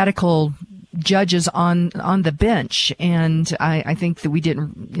more radical judges on the bench. And I think that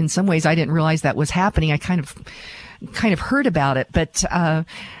in some ways, I didn't realize that was happening. I kind of heard about it, but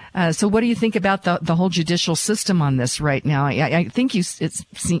so what do you think about the whole judicial system on this right now? I think you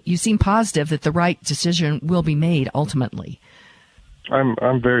seem positive that the right decision will be made ultimately.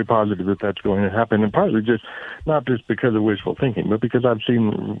 I'm very positive that that's going to happen, and partly not just because of wishful thinking, but because I've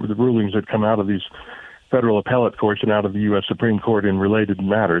seen the rulings that come out of these federal appellate courts and out of the U.S. Supreme Court in related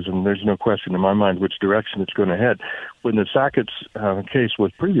matters, and there's no question in my mind which direction it's going to head. When the Sackett's case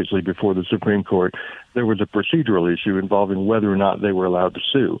was previously before the Supreme Court, there was a procedural issue involving whether or not they were allowed to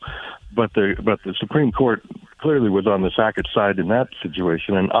sue. But the Supreme Court clearly was on the Sackett side in that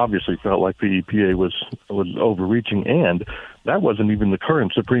situation, and obviously felt like the EPA was overreaching. And that wasn't even the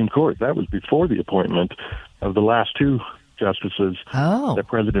current Supreme Court. That was before the appointment of the last two justices that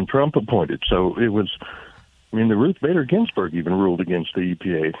President Trump appointed. So it was, the Ruth Bader Ginsburg even ruled against the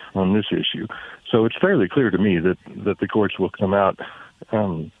EPA on this issue. So it's fairly clear to me that the courts will come out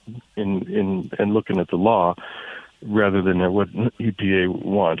in looking at the law rather than at what EPA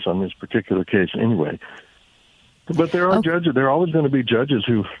wants on this particular case anyway. But there are judges. There are always going to be judges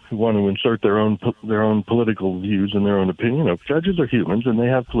who want to insert their own political views and their own opinion. Judges are humans and they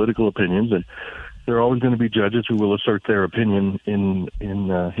have political opinions, and there are always going to be judges who will assert their opinion in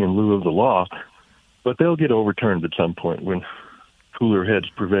lieu of the law. But they'll get overturned at some point when cooler heads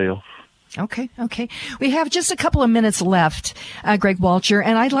prevail. Okay. We have just a couple of minutes left, Greg Walcher,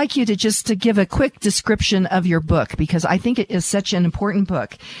 and I'd like you to give a quick description of your book, because I think it is such an important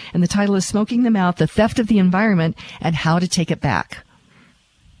book. And the title is Smoking Them Out, The Theft of the Environment and How to Take It Back.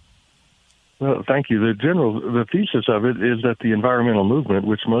 Well, thank you. The thesis of it is that the environmental movement,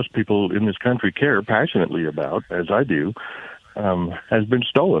 which most people in this country care passionately about, as I do, has been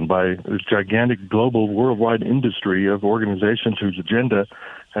stolen by this gigantic global worldwide industry of organizations whose agenda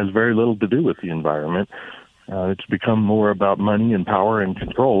has very little to do with the environment. It's become more about money and power and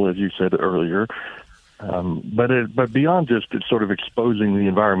control, as you said earlier. But beyond just sort of exposing the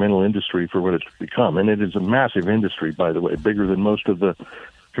environmental industry for what it's become, and it is a massive industry, by the way, bigger than most of the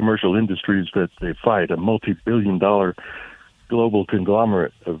commercial industries that they fight, a multi-billion-dollar global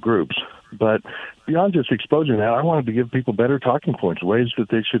conglomerate of groups. But beyond just exposing that, I wanted to give people better talking points, ways that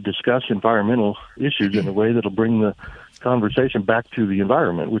they should discuss environmental issues in a way that'll bring the conversation back to the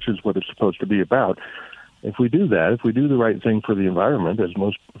environment, which is what it's supposed to be about. If we do that, if we do the right thing for the environment, as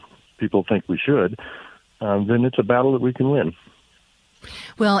most people think we should, then it's a battle that we can win.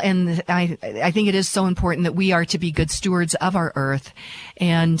 Well, and I think it is so important that we are to be good stewards of our earth,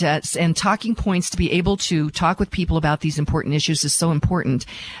 and talking points to be able to talk with people about these important issues is so important.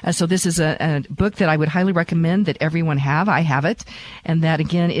 So this is a book that I would highly recommend that everyone have. I have it, and that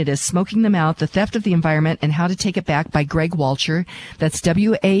again, it is Smoking Them Out: The Theft of the Environment and How to Take It Back by Greg Walcher. That's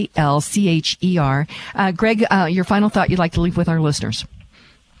Walcher. Greg, your final thought you'd like to leave with our listeners?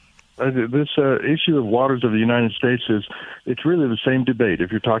 This issue of waters of the United States it's really the same debate.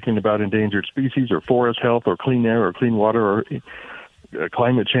 If you're talking about endangered species or forest health or clean air or clean water or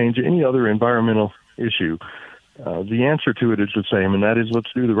climate change, any other environmental issue, the answer to it is the same, and that is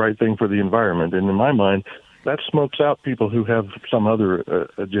let's do the right thing for the environment. And in my mind, that smokes out people who have some other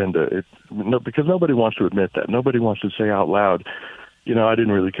agenda. Because nobody wants to admit that. Nobody wants to say out loud, I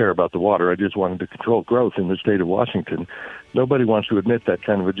didn't really care about the water. I just wanted to control growth in the state of Washington. Nobody wants to admit that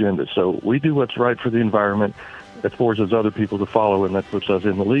kind of agenda. So we do what's right for the environment. That forces other people to follow, and that puts us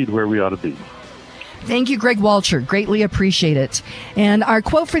in the lead where we ought to be. Thank you, Greg Walcher. Greatly appreciate it. And our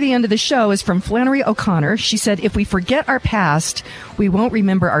quote for the end of the show is from Flannery O'Connor. She said, "If we forget our past, we won't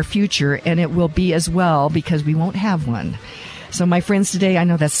remember our future, and it will be as well because we won't have one." So my friends, today, I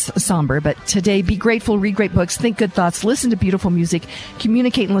know that's somber, but today, be grateful, read great books, think good thoughts, listen to beautiful music,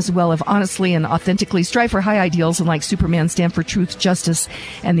 communicate and listen well, live honestly and authentically, strive for high ideals, and like Superman, stand for truth, justice,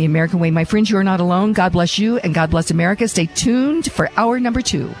 and the American way. My friends, you are not alone. God bless you, and God bless America. Stay tuned for hour number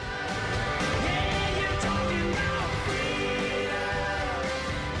 2.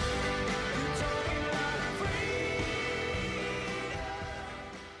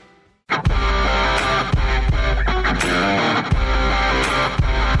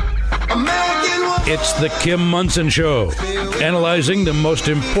 It's the Kim Munson Show, analyzing the most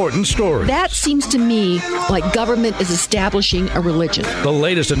important stories. That seems to me like government is establishing a religion. The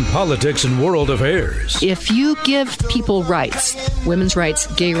latest in politics and world affairs. If you give people rights, women's rights,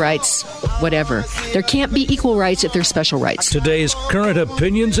 gay rights, whatever, there can't be equal rights if there's special rights. Today's current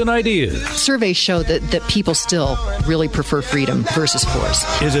opinions and ideas. Surveys show that people still really prefer freedom versus force.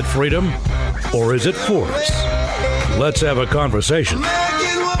 Is it freedom or is it force? Let's have a conversation.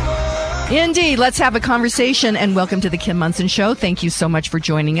 Indeed. Let's have a conversation, and welcome to the Kim Munson Show. Thank you so much for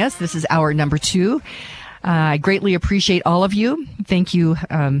joining us. This is hour number 2. I greatly appreciate all of you. Thank you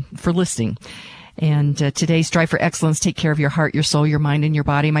for listening. And today, strive for excellence. Take care of your heart, your soul, your mind, and your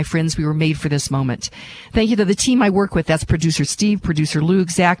body. My friends, we were made for this moment. Thank you to the team I work with. That's producer Steve, producer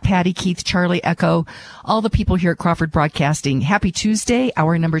Luke, Zach, Patty, Keith, Charlie, Echo, all the people here at Crawford Broadcasting. Happy Tuesday,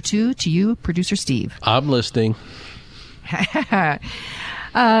 hour number 2 to you, producer Steve. I'm listening.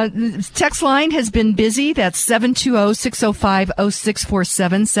 Text line has been busy. That's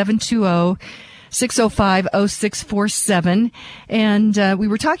 720-605-0647, 720-605-0647. And we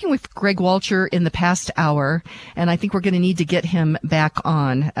were talking with Greg Walcher in the past hour, and I think we're going to need to get him back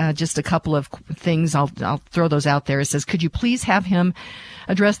on. Just a couple of things. I'll throw those out there. It says, could you please have him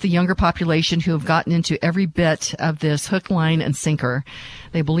address the younger population who have gotten into every bit of this hook, line, and sinker?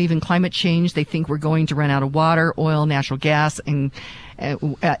 They believe in climate change. They think we're going to run out of water, oil, natural gas, and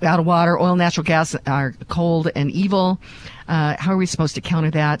out of water, oil, natural gas are cold and evil. How are we supposed to counter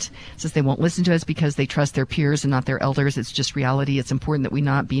that? It says they won't listen to us because they trust their peers and not their elders. It's just reality. It's important that we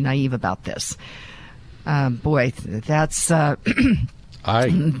not be naive about this. Boy, that's I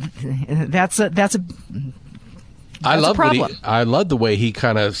love the way he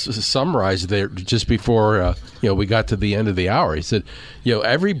kind of summarized there just before we got to the end of the hour. He said,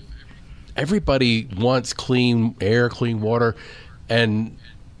 everybody wants clean air, clean water, and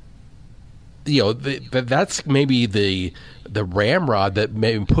that's maybe the ramrod that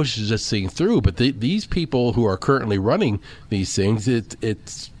maybe pushes this thing through. But these people who are currently running these things,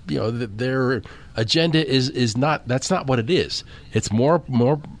 it's their agenda is not. That's not what it is. It's more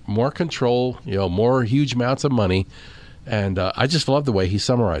control. More huge amounts of money, and I just love the way he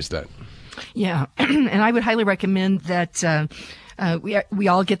summarized that. Yeah, and I would highly recommend that we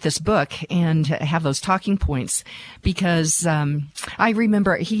all get this book and have those talking points because I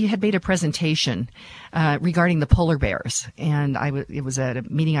remember he had made a presentation regarding the polar bears, and it was at a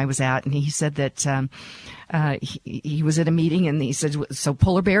meeting I was at, and he said that he was at a meeting, and he said, "So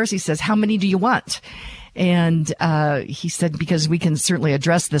polar bears," he says, "how many do you want?" And he said, because we can certainly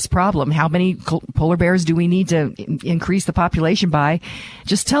address this problem, how many polar bears do we need to increase the population by?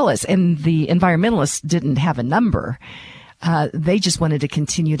 Just tell us. And the environmentalists didn't have a number. They just wanted to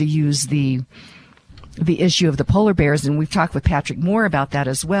continue to use the issue of the polar bears, and we've talked with Patrick Moore about that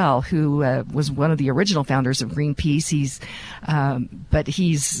as well, who was one of the original founders of Greenpeace. But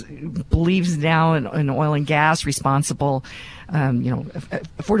he's believes now in oil and gas, responsible,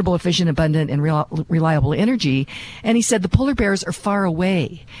 affordable, efficient, abundant, and reliable energy. And he said the polar bears are far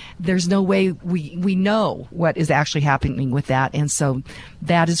away. There's no way we know what is actually happening with that, and so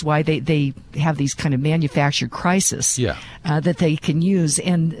that is why they have these kind of manufactured crises that they can use.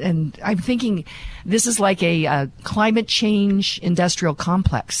 And I'm thinking this is like a climate change industrial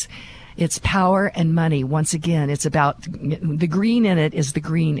complex. It's power and money. Once again, it's about the green in it is the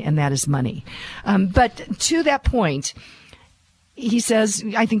green, and that is money. But to that point, he says,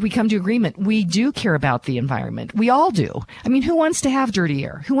 I think we come to agreement. We do care about the environment. We all do. I mean, who wants to have dirty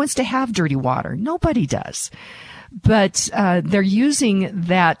air? Who wants to have dirty water? Nobody does. But they're using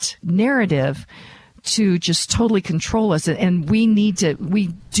that narrative to just totally control us. And we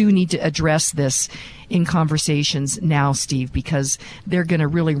do need to address this in conversations now, Steve, because they're going to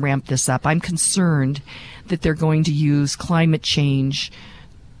really ramp this up. I'm concerned that they're going to use climate change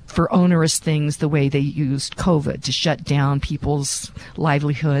for onerous things the way they used COVID to shut down people's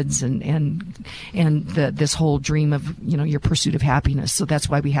livelihoods and this whole dream of, your pursuit of happiness. So that's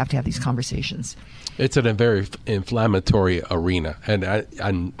why we have to have these conversations. It's a very inflammatory arena, and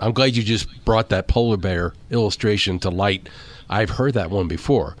I'm glad you just brought that polar bear illustration to light. I've heard that one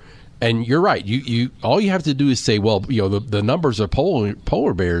before, and you're right. You all you have to do is say, well, the numbers of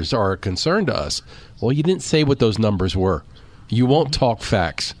polar bears are a concern to us. Well, you didn't say what those numbers were. You won't talk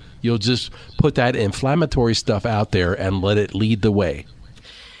facts. You'll just put that inflammatory stuff out there and let it lead the way.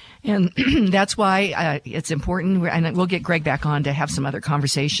 And that's why it's important, and we'll get Greg back on to have some other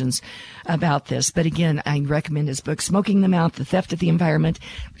conversations about this. But again, I recommend his book, Smoking Them Out, The Theft of the Environment,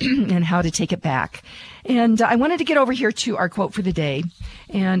 and How to Take It Back. And I wanted to get over here to our quote for the day.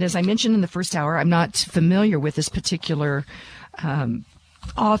 And as I mentioned in the first hour, I'm not familiar with this particular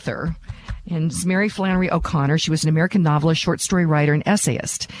author. And it's Mary Flannery O'Connor. She was an American novelist, short story writer, and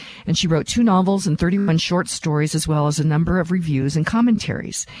essayist. And she wrote 2 novels and 31 short stories, as well as a number of reviews and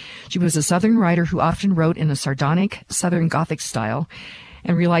commentaries. She was a Southern writer who often wrote in a sardonic Southern Gothic style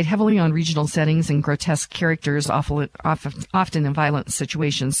and relied heavily on regional settings and grotesque characters, often in violent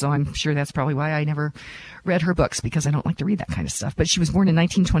situations. So I'm sure that's probably why I never read her books, because I don't like to read that kind of stuff. But she was born in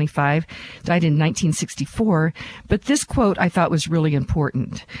 1925, died in 1964. But this quote I thought was really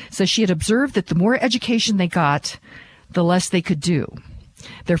important. So she had observed that the more education they got, the less they could do.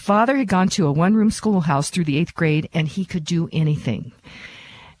 Their father had gone to a one-room schoolhouse through the 8th grade, and he could do anything.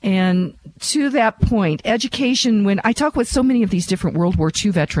 And to that point, education, when I talk with so many of these different World War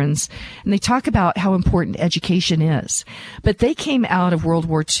II veterans, and they talk about how important education is, but they came out of World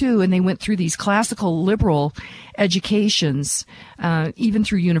War II and they went through these classical liberal educations, even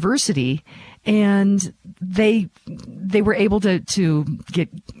through university, and they were able to get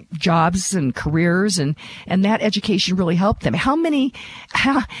jobs and careers, and that education really helped them. How many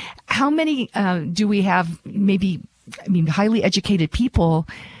do we have, highly educated people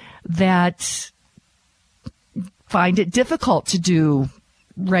that find it difficult to do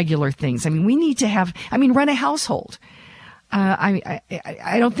regular things? We need to run a household.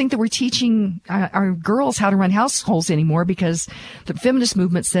 I don't think that we're teaching our girls how to run households anymore, because the feminist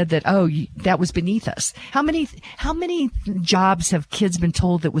movement said that, that was beneath us. How many jobs have kids been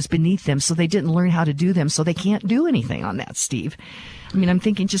told that was beneath them, so they didn't learn how to do them, so they can't do anything on that, Steve? I'm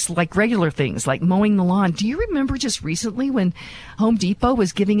thinking just like regular things, like mowing the lawn. Do you remember just recently when Home Depot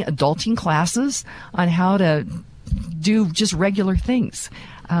was giving adulting classes on how to do just regular things?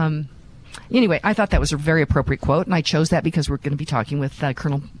 Anyway, I thought that was a very appropriate quote, and I chose that because we're going to be talking with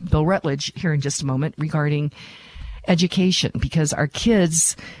Colonel Bill Rutledge here in just a moment regarding education, because our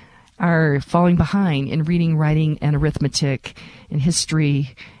kids are falling behind in reading, writing, and arithmetic, and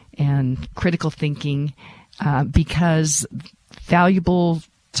history, and critical thinking, because valuable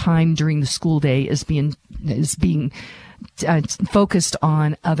time during the school day is being focused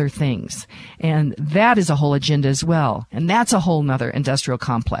on other things. And that is a whole agenda as well. And that's a whole nother industrial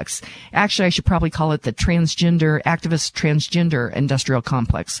complex. Actually, I should probably call it the activist transgender industrial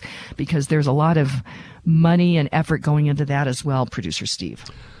complex, because there's a lot of money and effort going into that as well, Producer Steve.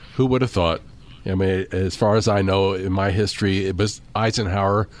 Who would have thought? I mean, as far as I know, in my history, it was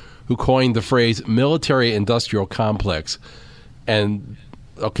Eisenhower who coined the phrase military-industrial complex. And,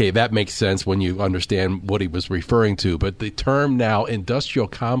 okay, that makes sense when you understand what he was referring to. But the term now, industrial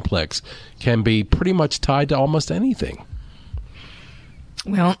complex, can be pretty much tied to almost anything.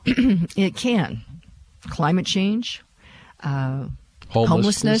 Well, it can. Climate change,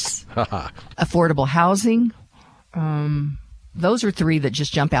 homelessness, affordable housing. Those are three that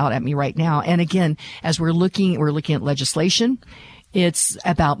just jump out at me right now. And again, as we're looking at legislation, it's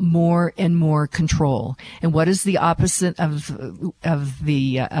about more and more control. And what is the opposite of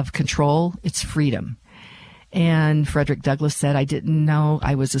control? It's freedom. And Frederick Douglass said, I didn't know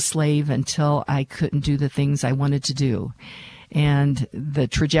I was a slave until I couldn't do the things I wanted to do. And the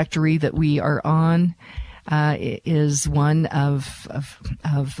trajectory that we are on is one of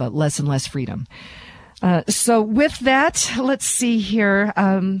less and less freedom. So with that, let's see here.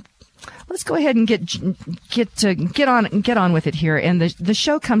 Let's go ahead and get on with it here. And the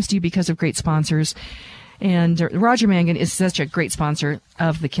show comes to you because of great sponsors. And Roger Mangan is such a great sponsor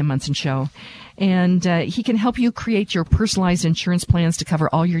of the Kim Monson Show. And he can help you create your personalized insurance plans to cover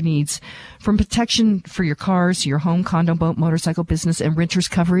all your needs, from protection for your cars, your home, condo, boat, motorcycle, business, and renters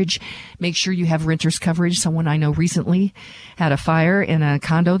coverage. Make sure you have renters coverage. Someone I know recently had a fire in a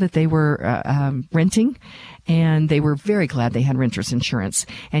condo that they were renting, and they were very glad they had renters insurance.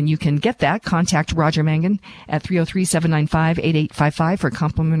 And you can get that. Contact Roger Mangan at 303-795-8855 for a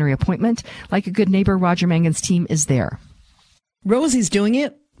complimentary appointment. Like a good neighbor, Roger Mangan's team is there. Rosie's doing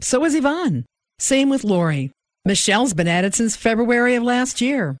it. So is Yvonne. Same with Lori. Michelle's been at it since February of last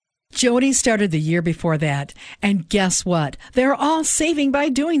year. Jody started the year before that. And guess what? They're all saving by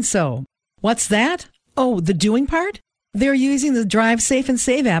doing so. What's that? Oh, the doing part? They're using the Drive Safe and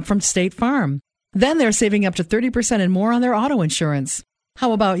Save app from State Farm. Then they're saving up to 30% and more on their auto insurance.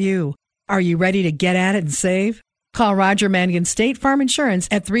 How about you? Are you ready to get at it and save? Call Roger Mangan State Farm Insurance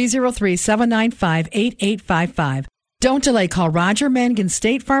at 303-795-8855. Don't delay. Call Roger Mangan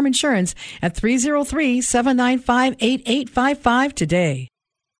State Farm Insurance at 303-795-8855 today.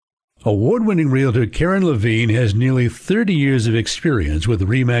 Award-winning realtor Karen Levine has nearly 30 years of experience with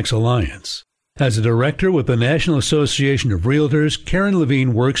RE/MAX Alliance. As a director with the National Association of Realtors, Karen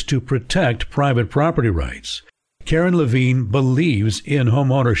Levine works to protect private property rights. Karen Levine believes in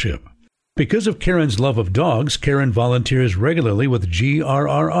home ownership. Because of Karen's love of dogs, Karen volunteers regularly with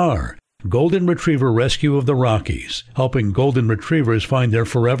GRRR, Golden Retriever Rescue of the Rockies, helping golden retrievers find their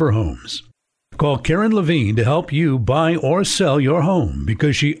forever homes. Call Karen Levine to help you buy or sell your home,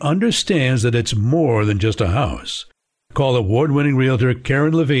 because she understands that it's more than just a house. Call award-winning realtor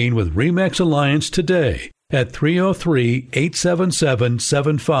Karen Levine with RE/MAX Alliance today at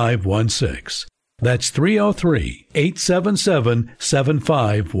 303-877-7516. That's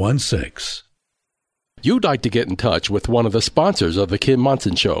 303-877-7516. You'd like to get in touch with one of the sponsors of the Kim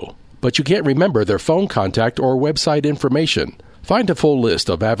Monson Show, but you can't remember their phone contact or website information. Find a full list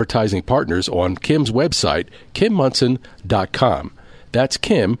of advertising partners on Kim's website, kimmonson.com. That's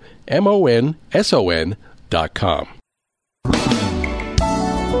Kim, MONSON.com.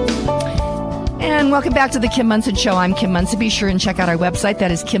 And welcome back to the Kim Monson Show. I'm Kim Monson. Be sure and check out our website.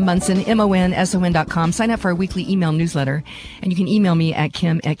 That is Kim Monson, MONSON.com. Sign up for our weekly email newsletter. And you can email me at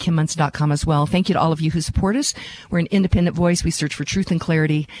kim@kimmonson.com as well. Thank you to all of you who support us. We're an independent voice. We search for truth and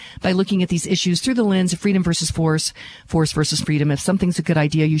clarity by looking at these issues through the lens of freedom versus force, force versus freedom. If something's a good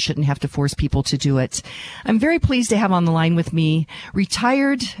idea, you shouldn't have to force people to do it. I'm very pleased to have on the line with me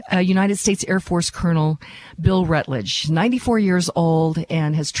retired United States Air Force Colonel Bill Rutledge, 94 years old,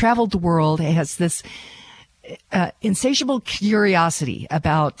 and has traveled the world, has this insatiable curiosity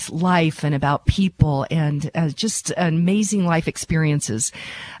about life and about people, and just amazing life experiences.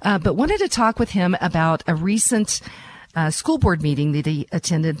 But wanted to talk with him about a recent school board meeting that he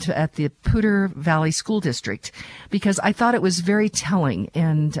attended at the Poudre Valley School District, because I thought it was very telling,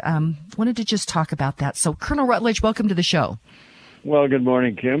 and wanted to just talk about that. So, Colonel Rutledge, welcome to the show. Well, good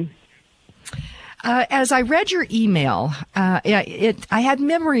morning, Kim. As I read your email, I had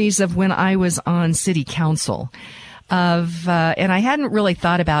memories of when I was on city council and I hadn't really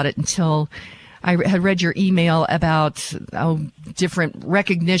thought about it until I had read your email about different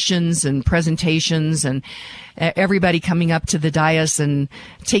recognitions and presentations and everybody coming up to the dais and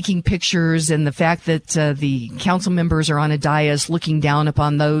taking pictures, and the fact that the council members are on a dais looking down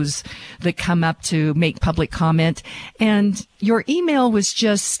upon those that come up to make public comment. And your email was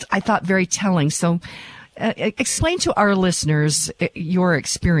just, I thought, very telling. So explain to our listeners your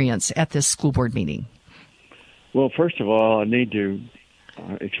experience at this school board meeting. Well, first of all, I need to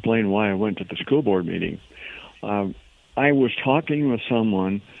explain why I went to the school board meeting. I was talking with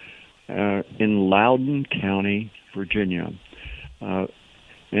someone in Loudoun County, Virginia,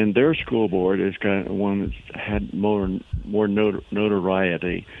 and their school board is kind of one that's had more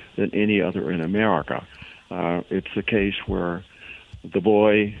notoriety than any other in America. It's the case where the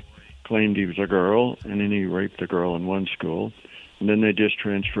boy claimed he was a girl, and then he raped the girl in one school, and then they just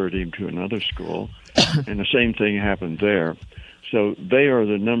transferred him to another school, and the same thing happened there. So they are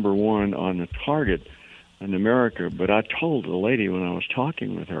the number one on the target in America. But I told the lady when I was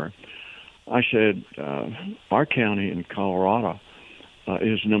talking with her, I said, our county in Colorado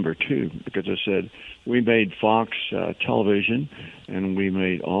is number 2, because I said we made Fox television, and we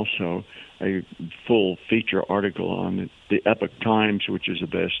made also a full feature article on the Epoch Times, which is the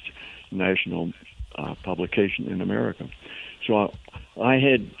best national publication in America. So I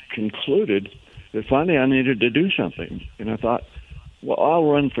had concluded that finally I needed to do something. And I thought, well, I'll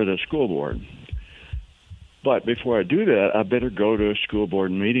run for the school board. But before I do that, I better go to a school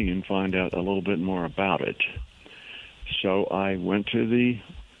board meeting and find out a little bit more about it. So I went to the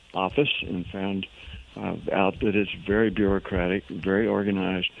office and found out that it's very bureaucratic, very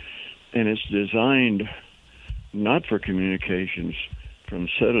organized, and it's designed not for communications from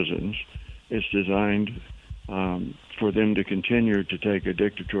citizens. It's designed for them to continue to take a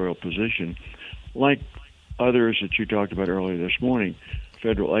dictatorial position, like others that you talked about earlier this morning,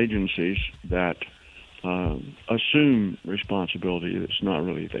 federal agencies that assume responsibility that's not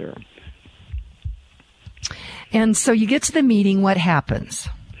really there. And so you get to the meeting, what happens?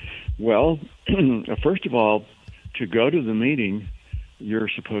 Well, first of all, to go to the meeting, you're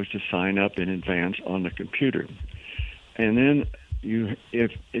supposed to sign up in advance on the computer. And then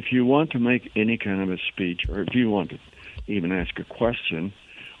if you want to make any kind of a speech, or if you want to even ask a question,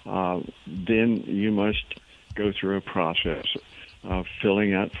 then you must go through a process of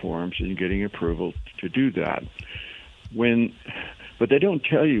filling out forms and getting approval to do that. But they don't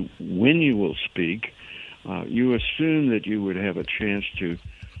tell you when you will speak. You assume that you would have a chance to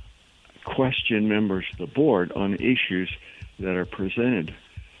question members of the board on issues that are presented.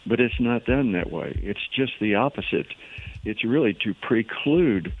 But it's not done that way. It's just the opposite. It's really to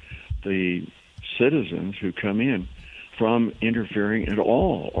preclude the citizens who come in from interfering at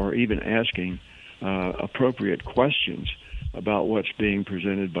all or even asking appropriate questions about what's being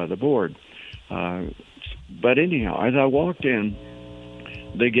presented by the board. But anyhow, as I walked in,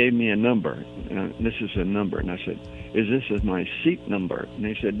 they gave me a number. This is a number. And I said, is this my seat number? And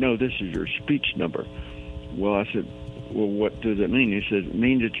they said, no, this is your speech number. Well, I said, well, what does it mean? He said, it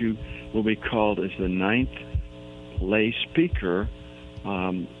means that you will be called as the 9th lay speaker,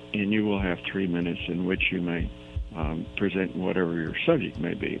 and you will have 3 minutes in which you may present whatever your subject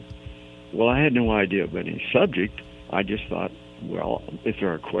may be. Well, I had no idea of any subject. I just thought, well, if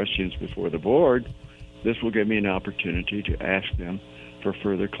there are questions before the board, this will give me an opportunity to ask them for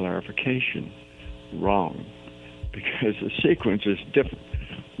further clarification. Wrong, because the sequence is different.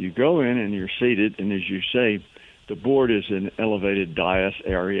 You go in and you're seated, and as you say, the board is an elevated dais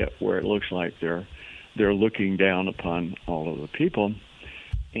area where it looks like they're looking down upon all of the people.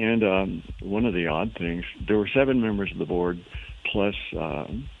 And one of the odd things, there were 7 members of the board plus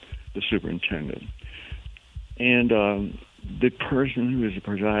the superintendent. And the person who was the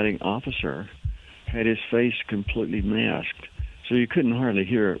presiding officer had his face completely masked, so you couldn't hardly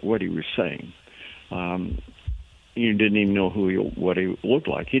hear what he was saying. You didn't even know what he looked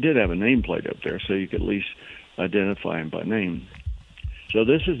like. He did have a nameplate up there, so you could at least identify him by name. So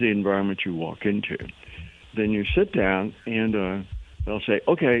this is the environment you walk into. Then you sit down, and they'll say,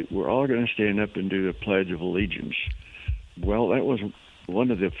 okay, we're all going to stand up and do the Pledge of Allegiance. Well, that was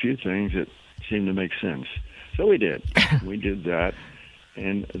one of the few things that seemed to make sense. So we did. We did that,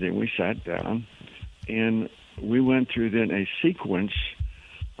 and then we sat down, and we went through then a sequence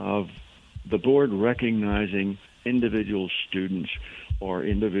of the board recognizing individual students or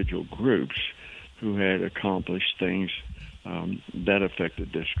individual groups who had accomplished things that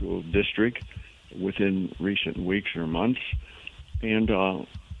affected the school district within recent weeks or months. And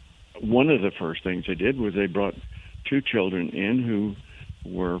one of the first things they did was they brought 2 children in who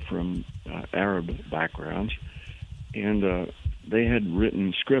were from Arab backgrounds, and they had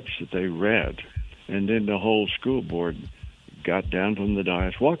written scripts that they read. And then the whole school board got down from the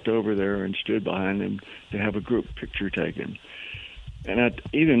dais, walked over there, and stood behind him to have a group picture taken. And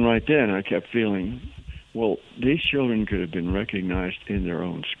even right then, I kept feeling, well, these children could have been recognized in their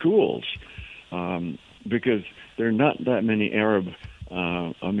own schools, because there are not that many Arab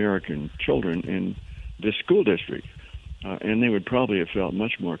American children in this school district, and they would probably have felt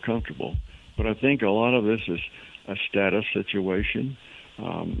much more comfortable. But I think a lot of this is a status situation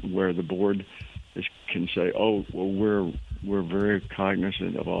where the board can say, "Oh, well, we're very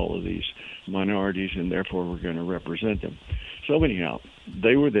cognizant of all of these minorities, and therefore we're going to represent them." So anyhow,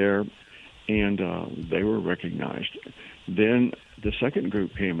 they were there, and they were recognized. Then the second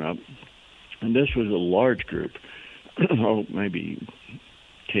group came up, and this was a large group, maybe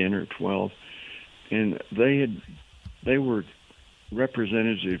 10 or 12, and they were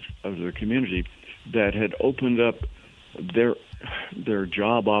representatives of the community that had opened up their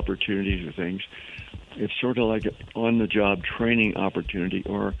job opportunities or things. It's sort of like an on-the-job training opportunity,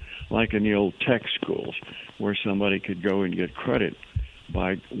 or like in the old tech schools where somebody could go and get credit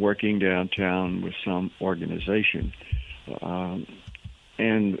by working downtown with some organization.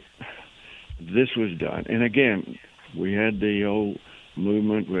 And this was done. And again, we had the old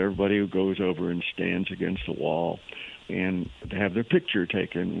movement where everybody goes over and stands against the wall and have their picture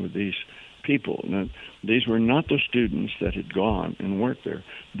taken with these people. Now, these were not the students that had gone and worked there.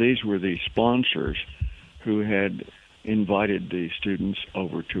 These were the sponsors who had invited the students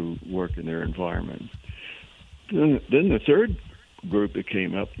over to work in their environment. Then the third group that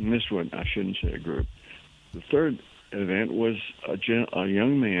came up, and this one, I shouldn't say a group, the third event was a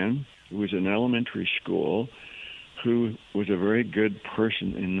young man who was in elementary school who was a very good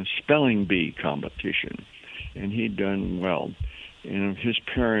person in the spelling bee competition, and he'd done well. And his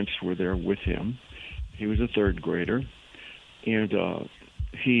parents were there with him. He was a third grader, and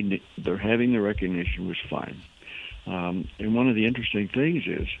having the recognition was fine. And one of the interesting things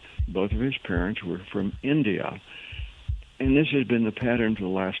is both of his parents were from India, and this has been the pattern for the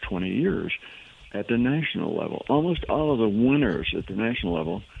last 20 years at the national level. Almost all of the winners at the national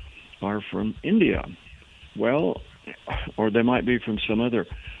level are from India. Well, or they might be from some other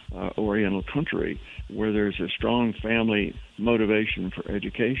Oriental country where there's a strong family motivation for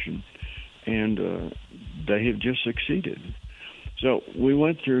education, and they have just succeeded. So we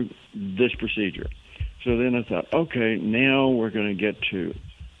went through this procedure. So then I thought, okay, now we're going to get to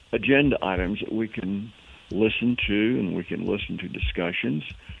agenda items that we can listen to, and we can listen to discussions,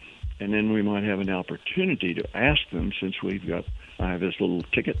 and then we might have an opportunity to ask them, since I have this little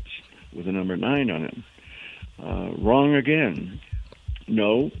ticket with a number 9 on it. Wrong again.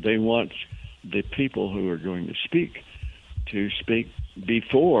 No, they want the people who are going to speak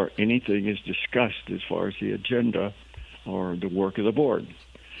before anything is discussed as far as the agenda or the work of the board.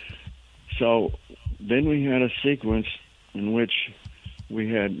 So then we had a sequence in which we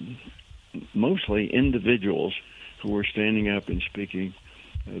had mostly individuals who were standing up and speaking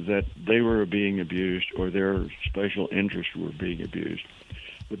that they were being abused or their special interests were being abused.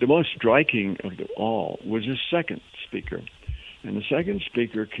 But the most striking of them all was the second speaker. And the second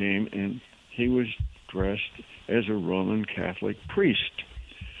speaker came, and he was dressed as a Roman Catholic priest.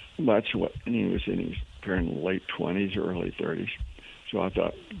 And he was in his apparently late 20s or early 30s. So I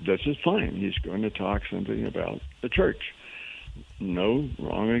thought, this is fine. He's going to talk something about the church. No,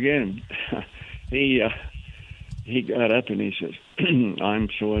 wrong again. He got up and he says, I'm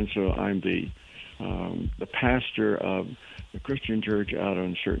so-and-so. I'm the pastor of the Christian church out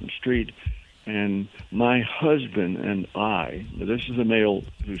on a certain street, and my husband and I, now this is a male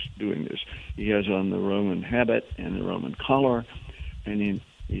who's doing this, he has on the Roman habit and the Roman collar, and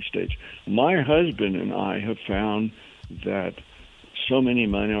he states, my husband and I have found that so many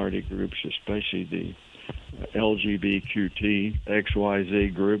minority groups, especially the LGBTQ,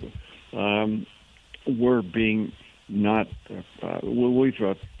 XYZ group, were being we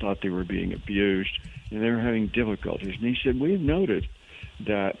thought they were being abused, and they were having difficulties. And he said, we've noted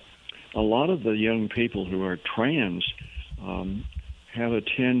that a lot of the young people who are trans have a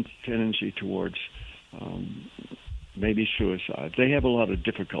tendency towards maybe suicide. They have a lot of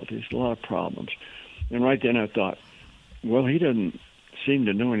difficulties, a lot of problems. And right then I thought, well, he doesn't seem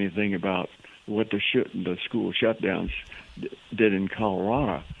to know anything about what the school shutdowns did in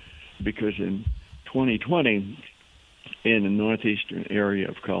Colorado, because in 2020, in the northeastern area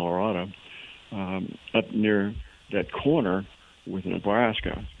of Colorado, up near that corner with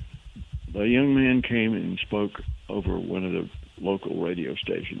Nebraska, the young man came and spoke over one of the local radio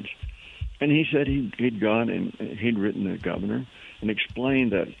stations. And he said he'd gone and he'd written the governor and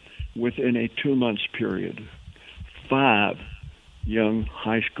explained that within a 2-month period, 5 young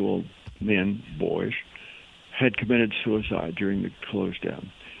high school men, boys, had committed suicide during the close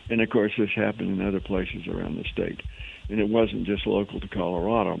down. And of course, this happened in other places around the state. And it wasn't just local to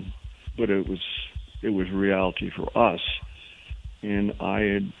Colorado, but it was reality for us. And I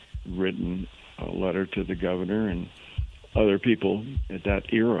had written a letter to the governor and other people at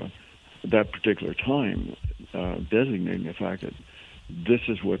that era, at that particular time, designating the fact that this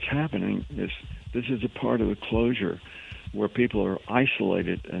is what's happening. This is a part of the closure where people are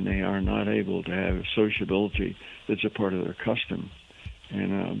isolated and they are not able to have sociability that's a part of their custom.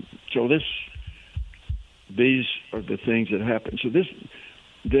 And so these are the things that happen. So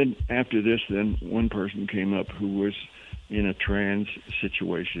then after this, then one person came up who was in a trans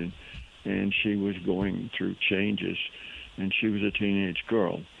situation, and she was going through changes, and she was a teenage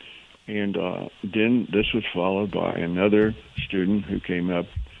girl. And then this was followed by another student who came up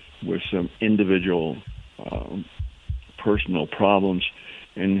with some individual personal problems,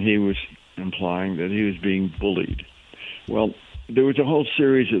 and he was implying that he was being bullied. Well, there was a whole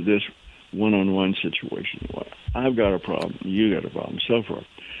series of this one-on-one situation. Well, I've got a problem, you got a problem, so forth.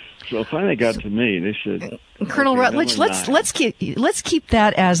 So it finally got to me. They said, Colonel Rutledge, let's keep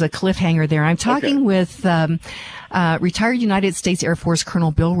that as a cliffhanger there. I'm talking with retired United States Air Force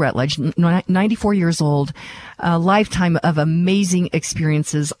Colonel Bill Rutledge, 94 years old, a lifetime of amazing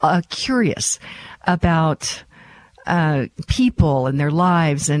experiences, curious about people and their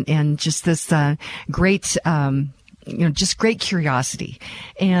lives, and just this great just great curiosity.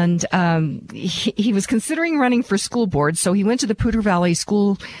 And he was considering running for school board, so he went to the Poudre Valley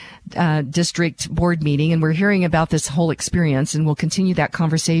School District board meeting, and we're hearing about this whole experience, and we'll continue that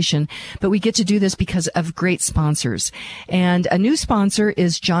conversation. But we get to do this because of great sponsors. And a new sponsor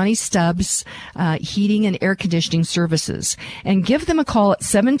is Johnny Stubbs Heating and Air Conditioning Services. And give them a call at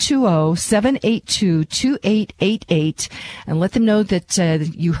 720-782-2888 and let them know that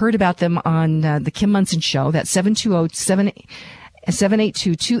you heard about them on the Kim Munson Show. That's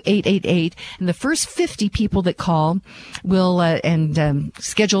 782-2888. And the first 50 people that call will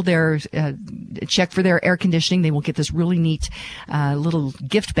schedule their check for their air conditioning. They will get this really neat little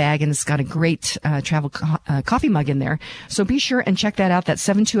gift bag, and it's got a great travel coffee mug in there. So be sure and check that out. That's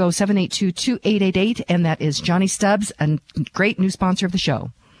 720-782-2888, and that is Johnny Stubbs, a great new sponsor of the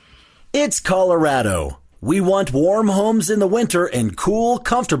show. It's Colorado. We want warm homes in the winter and cool,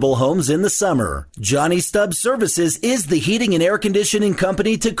 comfortable homes in the summer. Johnny Stubbs Services is the heating and air conditioning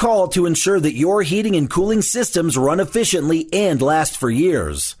company to call to ensure that your heating and cooling systems run efficiently and last for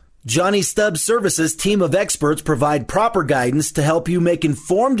years. Johnny Stubbs Services' team of experts provide proper guidance to help you make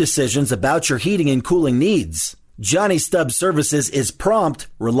informed decisions about your heating and cooling needs. Johnny Stubbs Services is prompt,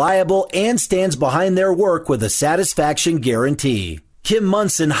 reliable, and stands behind their work with a satisfaction guarantee. Kim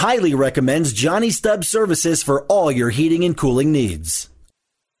Munson highly recommends Johnny Stubbs Services for all your heating and cooling needs.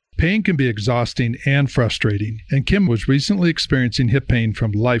 Pain can be exhausting and frustrating, and Kim was recently experiencing hip pain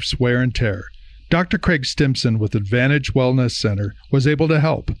from life's wear and tear. Dr. Craig Stimson with Advantage Wellness Center was able to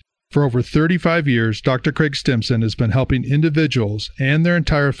help. For over 35 years, Dr. Craig Stimson has been helping individuals and their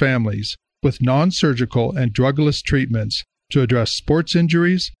entire families with non-surgical and drugless treatments to address sports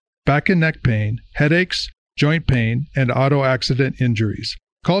injuries, back and neck pain, headaches, joint pain, and auto accident injuries.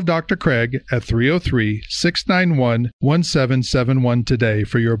 Call Dr. Craig at 303-691-1771 today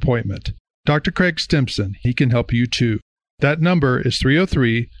for your appointment. Dr. Craig Stimson, he can help you too. That number is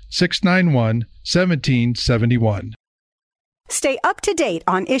 303-691-1771. Stay up to date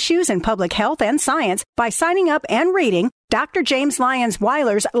on issues in public health and science by signing up and reading Dr. James Lyons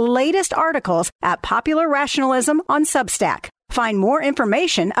Weiler's latest articles at Popular Rationalism on Substack. Find more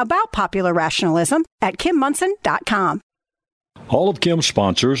information about popular rationalism at KimMunson.com. All of Kim's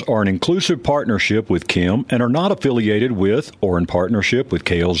sponsors are an inclusive partnership with Kim and are not affiliated with or in partnership with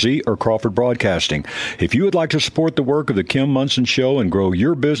KLZ or Crawford Broadcasting. If you would like to support the work of the Kim Munson Show and grow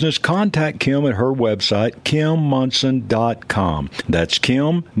your business, contact Kim at her website, KimMunson.com. That's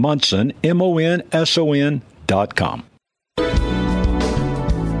Kim Munson, MONSON.com.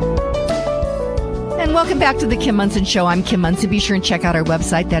 And welcome back to the Kim Munson Show. I'm Kim Munson. Be sure and check out our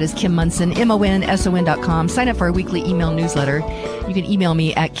website. That is Kim Munson, MONSON.com. Sign up for our weekly email newsletter. You can email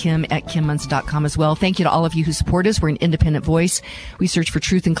me at kim@kimmunson.com as well. Thank you to all of you who support us. We're an independent voice. We search for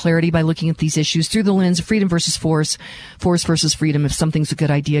truth and clarity by looking at these issues through the lens of freedom versus force, force versus freedom. If something's a good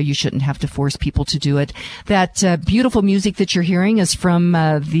idea, you shouldn't have to force people to do it. That beautiful music that you're hearing is from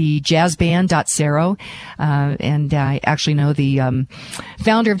the jazz band Dot Cero. And I actually know the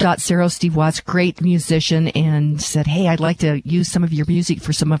founder of Dot Cero, Steve Watts. Great music musician and said, hey, I'd like to use some of your music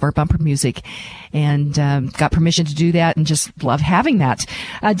for some of our bumper music, and got permission to do that and just love having that.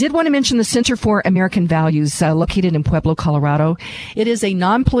 I did want to mention the Center for American Values, located in Pueblo, Colorado. It is a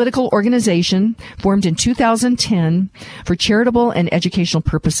non-political organization formed in 2010 for charitable and educational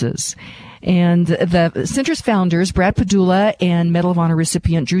purposes. And the center's founders, Brad Padula and Medal of Honor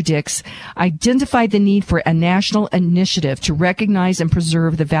recipient Drew Dix, identified the need for a national initiative to recognize and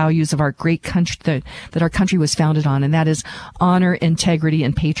preserve the values of our great country that our country was founded on, and that is honor, integrity,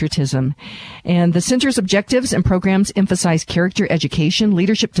 and patriotism. And the center's objectives and programs emphasize character education,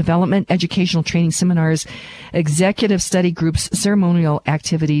 leadership development, educational training seminars, executive study groups, ceremonial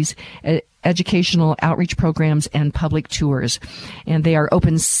activities, educational outreach programs, and public tours. And they are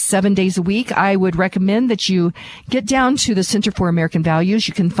open 7 days a week. I would recommend that you get down to the Center for American Values.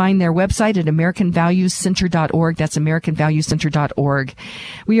 You can find their website at AmericanValuesCenter.org. That's AmericanValuesCenter.org.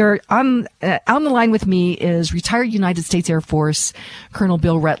 We are on the line with me is retired United States Air Force Colonel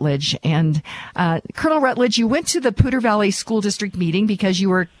Bill Rutledge. And Colonel Rutledge, you went to the Poudre Valley School District meeting because you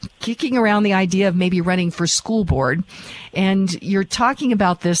were kicking around the idea of maybe running for school board. And you're talking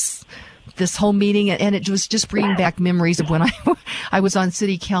about this whole meeting, and it was just bringing back memories of when I was on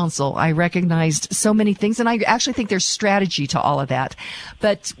city council. I recognized so many things, and I actually think there's strategy to all of that.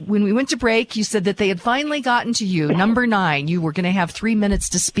 But when we went to break, you said that they had finally gotten to you. Number 9, you were going to have 3 minutes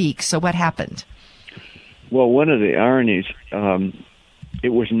to speak. So what happened? Well, one of the ironies, it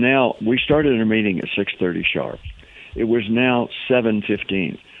was now, we started our meeting at 6:30 sharp. It was now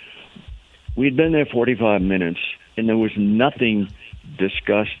 7:15. We'd been there 45 minutes, and there was nothing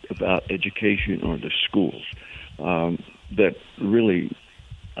discussed about education or the schools that really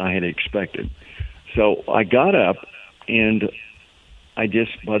I had expected. So I got up, and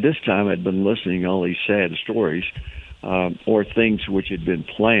by this time I'd been listening to all these sad stories or things which had been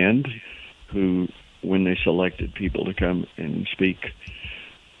planned when they selected people to come and speak.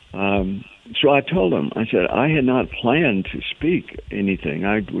 So I told them, I said, I had not planned to speak anything.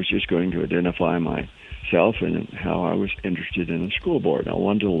 I was just going to identify myself and how I was interested in the school board. I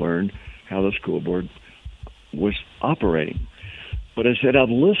wanted to learn how the school board was operating. But I said, I've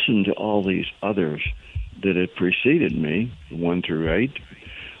listened to all these others that had preceded me, 1 through 8.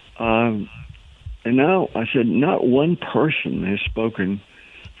 And now I said, not one person has spoken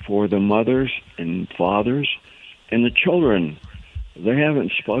for the mothers and fathers and the children. They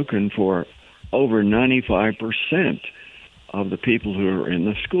haven't spoken for over 95% of the people who are in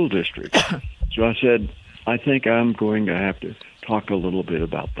the school district. So I said, I think I'm going to have to talk a little bit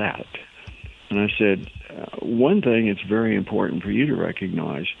about that. And I said, one thing it's very important for you to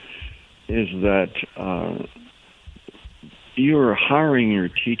recognize is that you're hiring your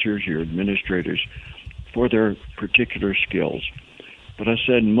teachers, your administrators, for their particular skills. But I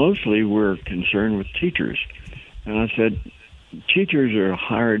said, mostly we're concerned with teachers. And I said, teachers are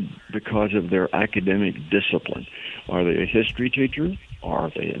hired because of their academic discipline. Are they a history teacher?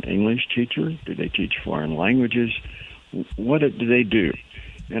 Are they an English teacher? Do they teach foreign languages? What do they do?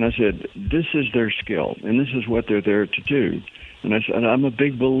 And I said, this is their skill, and this is what they're there to do. And I said, I'm a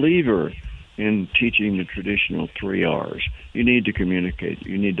big believer in teaching the traditional 3 R's. You need to communicate.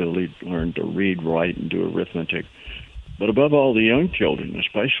 You need to learn to read, write, and do arithmetic. But above all, the young children,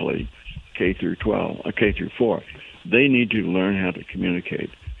 especially K through 4, they need to learn how to communicate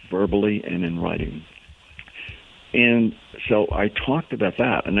verbally and in writing. And so I talked about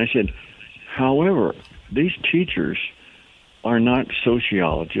that, and I said, however, these teachers are not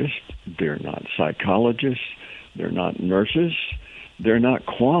sociologists, they're not psychologists, they're not nurses, they're not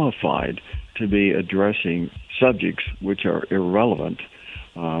qualified to be addressing subjects which are irrelevant,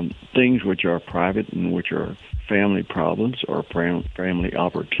 things which are private and which are family problems or family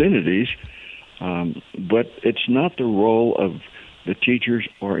opportunities. But it's not the role of the teachers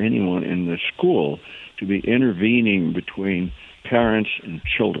or anyone in the school to be intervening between parents and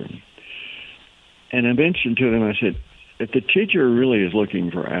children. And I mentioned to them, I said, if the teacher really is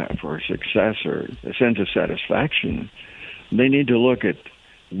looking for success or a sense of satisfaction, they need to look at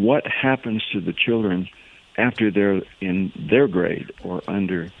what happens to the children after they're in their grade or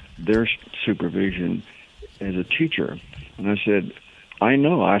under their supervision as a teacher. And I said, I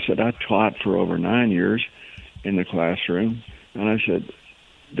know. I said, I taught for over 9 years in the classroom. And I said,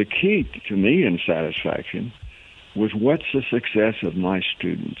 the key to me in satisfaction was what's the success of my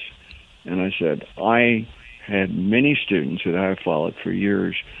students? And I said, I had many students that I followed for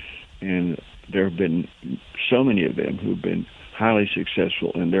years, and there have been so many of them who've been highly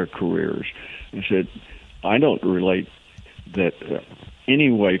successful in their careers. I said, I don't relate that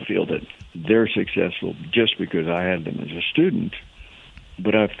any way feel that they're successful just because I had them as a student,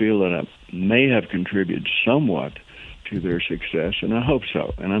 but I feel that may have contributed somewhat to their success, and I hope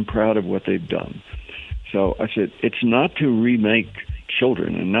so, and I'm proud of what they've done. So I said, it's not to remake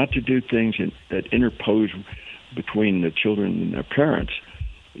children and not to do things that interpose between the children and their parents.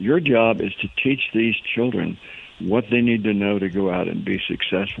 Your job is to teach these children what they need to know to go out and be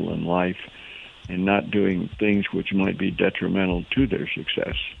successful in life and not doing things which might be detrimental to their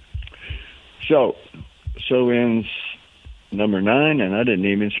success. So ends number 9, and I didn't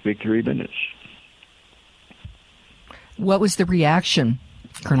even speak 3 minutes. What was the reaction,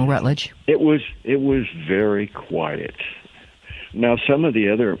 Colonel Rutledge? It was very quiet. Now, some of the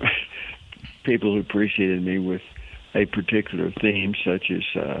other people who preceded me with a particular theme, such as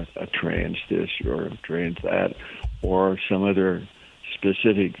a trans this or a trans that, or some other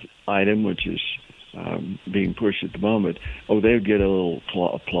specific item which is being pushed at the moment, they would get a little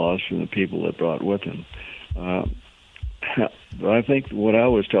applause from the people that brought with them. But I think what I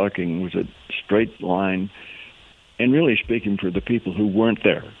was talking was a straight line, and really speaking for the people who weren't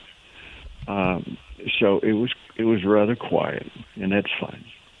there. So it was rather quiet, and that's fine.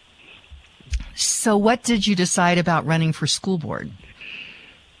 So what did you decide about running for school board?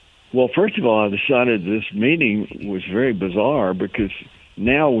 Well, first of all, I decided this meeting was very bizarre because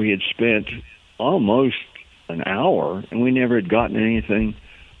now we had spent almost an hour, and we never had gotten anything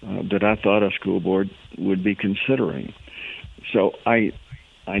that I thought a school board would be considering. So I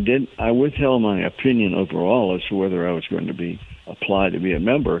withheld my opinion overall as to whether I was going to be applied to be a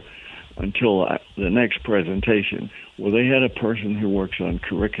member until the next presentation. Well, they had a person who works on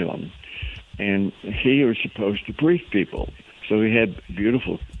curriculum, and he was supposed to brief people. So he had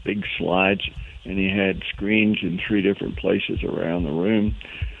beautiful big slides, and he had screens in 3 different places around the room.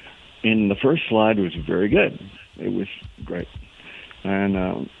 And the first slide was very good. It was great.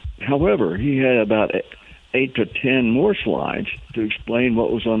 And however, he had about 8 to 10 more slides to explain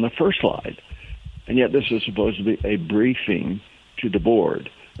what was on the first slide. And yet this was supposed to be a briefing to the board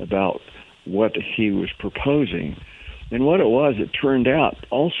about what he was proposing. And what it was, it turned out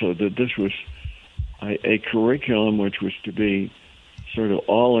also that this was a curriculum which was to be sort of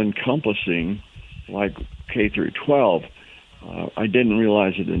all-encompassing, like K through 12. I didn't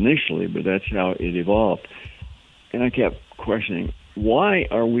realize it initially, but that's how it evolved. And I kept questioning, why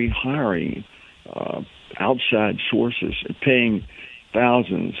are we hiring outside sources and paying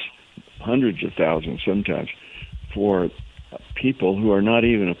thousands, hundreds of thousands sometimes, for people who are not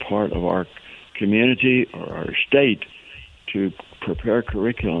even a part of our community or our state to prepare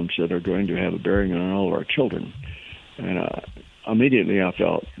curriculums that are going to have a bearing on all of our children? And immediately I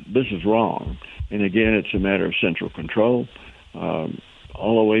felt, this is wrong. And again, it's a matter of central control, all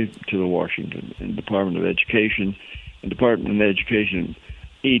the way to the Washington and Department of Education. And Department of Education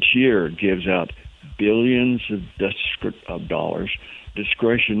each year gives out billions of dollars,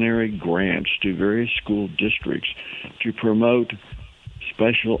 discretionary grants to various school districts to promote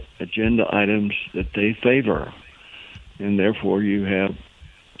special agenda items that they favor. And therefore you have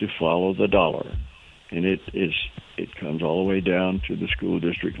to follow the dollar. And it comes all the way down to the school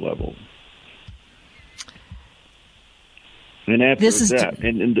district level. And after that,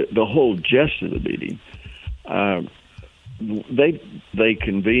 and the whole gist of the meeting, they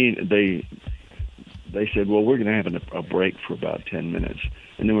convened. They said, well, we're going to have a break for about 10 minutes,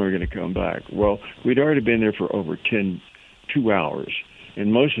 and then we're going to come back. Well, we'd already been there for over 2 hours,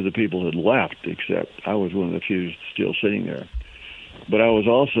 and most of the people had left, except I was one of the few still sitting there. But I was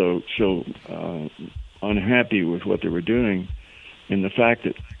also so unhappy with what they were doing, and the fact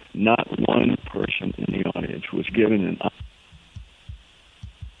that not one person in the audience was given a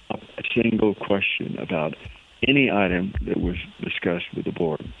single question about any item that was discussed with the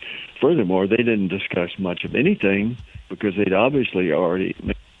board. Furthermore, they didn't discuss much of anything because they'd obviously already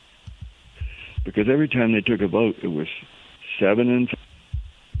made, because every time they took a vote, it was 7 and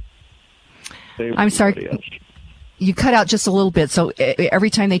I'm sorry, you cut out just a little bit. So every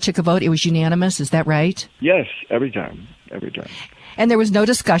time they took a vote, it was unanimous. Is that right? Yes, every time. And there was no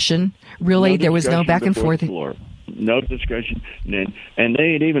discussion, really? There was no back and forth? Floor. No discussion. And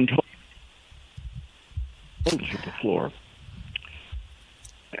they had even told us at the floor.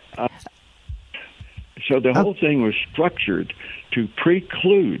 So the whole thing was structured to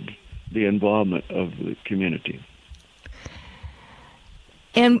preclude the involvement of the community.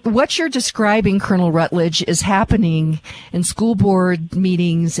 And what you're describing, Colonel Rutledge, is happening in school board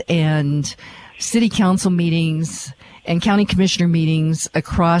meetings and city council meetings and county commissioner meetings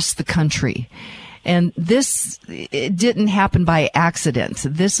across the country. And it didn't happen by accident.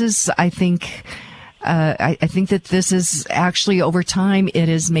 This is, I think that this is actually, over time, it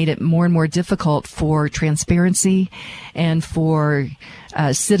has made it more and more difficult for transparency and for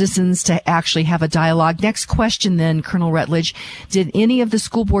citizens to actually have a dialogue. Next question then, Colonel Rutledge, did any of the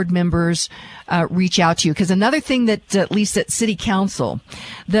school board members reach out to you? Because another thing that, at least at City Council,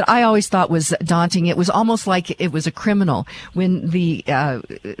 that I always thought was daunting, it was almost like it was a criminal. When the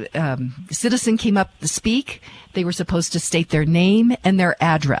citizen came up to speak, they were supposed to state their name and their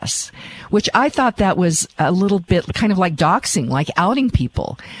address, which I thought that was a little bit kind of like doxing, like outing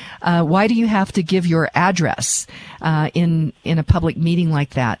people. Why do you have to give your address in a public meeting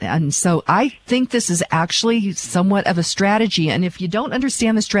like that? And so I think this is actually somewhat of a strategy. And if you don't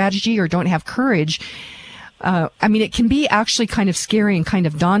understand the strategy or don't have courage, I mean, it can be actually kind of scary and kind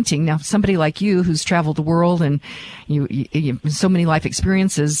of daunting. Now, somebody like you who's traveled the world and you so many life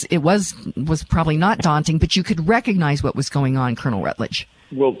experiences, it was probably not daunting, but you could recognize what was going on, Colonel Rutledge.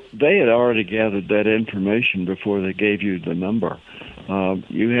 Well, they had already gathered that information before they gave you the number.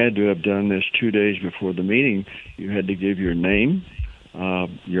 You had to have done this 2 days before the meeting. You had to give your name,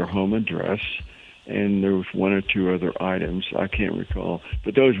 your home address, and there was one or two other items. I can't recall,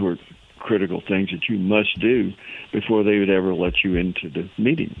 but those were critical things that you must do before they would ever let you into the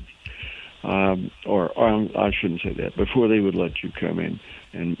meeting. Or I shouldn't say that, before they would let you come in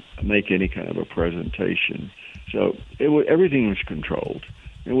and make any kind of a presentation. So everything was controlled.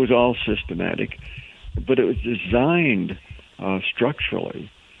 It was all systematic, but it was designed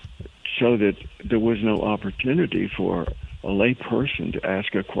structurally so that there was no opportunity for a lay person to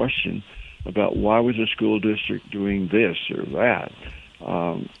ask a question about why was the school district doing this or that.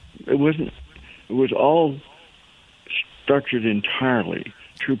 It was all structured entirely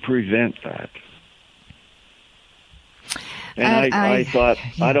to prevent that. And I thought,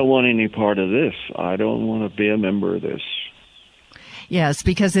 yeah. I don't want any part of this. I don't want to be a member of this. Yes,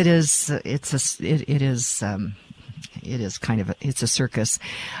 because it is kind of it's a circus.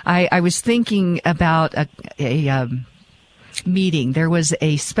 I was thinking about a meeting. There was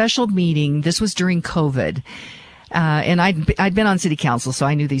a special meeting. This was during COVID. And I'd been on city council, so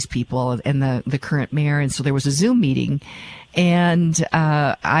I knew these people and the current mayor. And so there was a Zoom meeting, and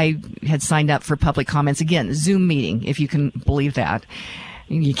I had signed up for public comments. Again, Zoom meeting, if you can believe that.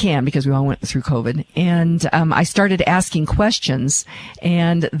 You can, because we all went through COVID. And I started asking questions,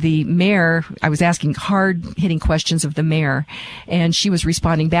 and the mayor, I was asking hard-hitting questions of the mayor, and she was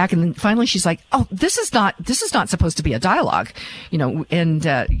responding back. And then finally she's like, "Oh, this is not supposed to be a dialogue, and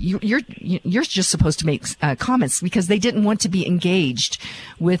you're just supposed to make comments," because they didn't want to be engaged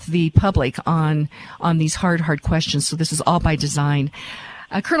with the public on these hard questions. So this is all by design.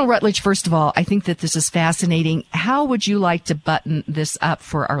 Colonel Rutledge, first of all, I think that this is fascinating. How would you like to button this up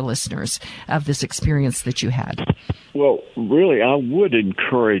for our listeners of this experience that you had? Well, really, I would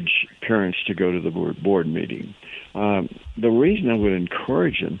encourage parents to go to the board meeting. The reason I would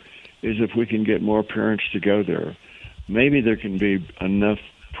encourage them is if we can get more parents to go there, maybe there can be enough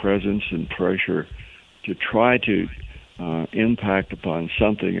presence and pressure to try to impact upon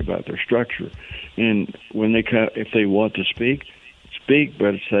something about their structure. And when if they want to speak,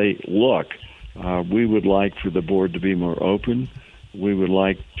 but say, look, we would like for the board to be more open. We would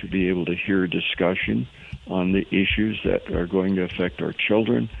like to be able to hear discussion on the issues that are going to affect our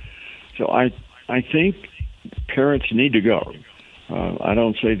children. So I think parents need to go. I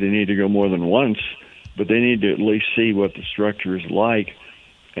don't say they need to go more than once, but they need to at least see what the structure is like,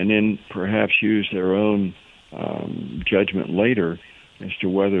 and then perhaps use their own judgment later as to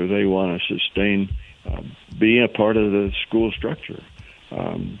whether they want to sustain being a part of the school structure.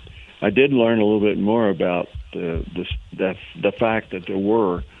 I did learn a little bit more about the fact that there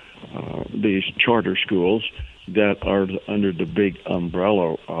were these charter schools that are under the big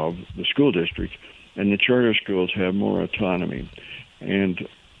umbrella of the school district, and the charter schools have more autonomy, and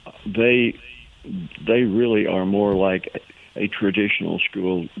they really are more like a traditional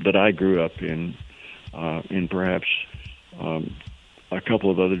school that I grew up in perhaps a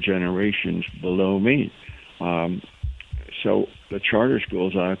couple of other generations below me. So the charter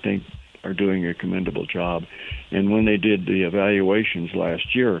schools, I think, are doing a commendable job. And when they did the evaluations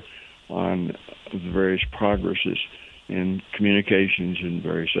last year on the various progresses in communications and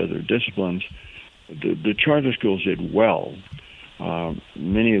various other disciplines, the charter schools did well.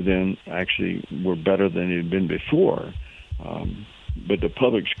 Many of them actually were better than it had been before. But the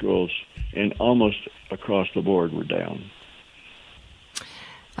public schools, and almost across the board, were down.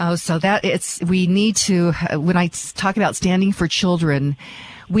 Oh, so we need to, when I talk about standing for children,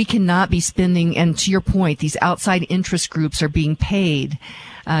 we cannot be spending, and to your point, these outside interest groups are being paid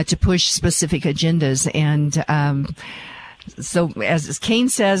to push specific agendas. And so as Kane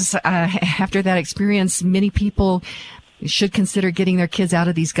says, after that experience, many people should consider getting their kids out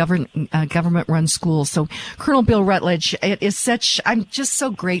of these government-run schools. So, Colonel Bill Rutledge, I'm just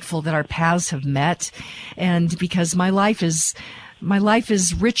so grateful that our paths have met, and because my life is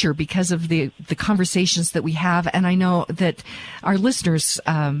richer because of the conversations that we have, and I know that our listeners'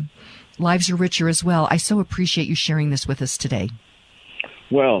 lives are richer as well. I so appreciate you sharing this with us today.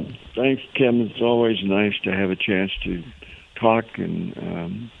 Well, thanks, Kim. It's always nice to have a chance to talk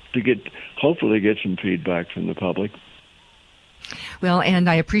and hopefully get some feedback from the public. Well, and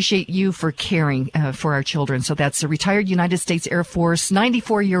I appreciate you for caring for our children. So that's a retired United States Air Force,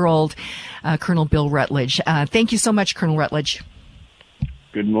 94-year-old Colonel Bill Rutledge. Thank you so much, Colonel Rutledge.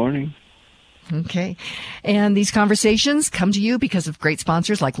 Good morning. Okay. And these conversations come to you because of great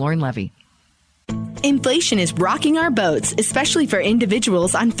sponsors like Lauren Levy. Inflation is rocking our boats, especially for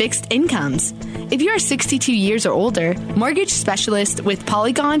individuals on fixed incomes. If you are 62 years or older, mortgage specialist with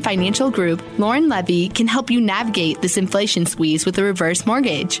Polygon Financial Group, Lauren Levy, can help you navigate this inflation squeeze with a reverse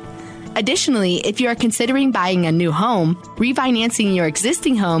mortgage. Additionally, if you are considering buying a new home, refinancing your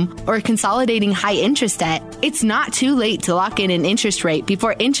existing home, or consolidating high interest debt, it's not too late to lock in an interest rate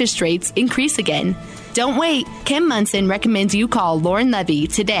before interest rates increase again. Don't wait. Kim Munson recommends you call Lauren Levy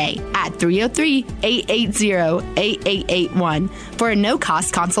today at 303-880-8881 for a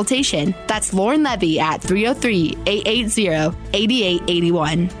no-cost consultation. That's Lauren Levy at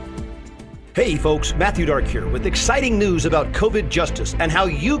 303-880-8881. Hey folks, Matthew Dark here with exciting news about COVID justice and how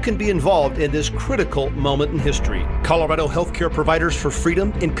you can be involved in this critical moment in history. Colorado Healthcare Providers for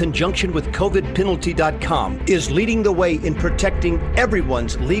Freedom, in conjunction with COVIDpenalty.com, is leading the way in protecting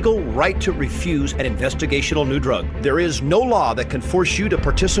everyone's legal right to refuse an investigational new drug. There is no law that can force you to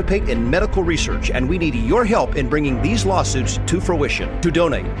participate in medical research, and we need your help in bringing these lawsuits to fruition. To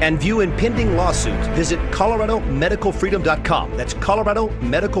donate and view impending lawsuits, visit ColoradoMedicalFreedom.com. That's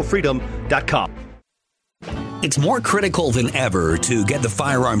ColoradoMedicalFreedom.com. It's more critical than ever to get the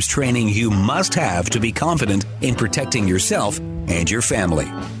firearms training you must have to be confident in protecting yourself and your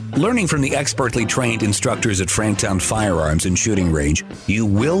family. Learning from the expertly trained instructors at Franktown Firearms and Shooting Range, you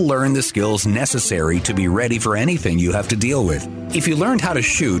will learn the skills necessary to be ready for anything you have to deal with. If you learned how to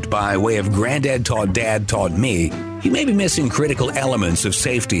shoot by way of Granddad Taught Dad Taught Me, you may be missing critical elements of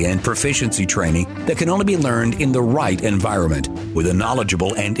safety and proficiency training that can only be learned in the right environment with a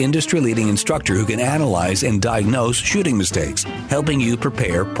knowledgeable and industry-leading instructor who can analyze and diagnose shooting mistakes, helping you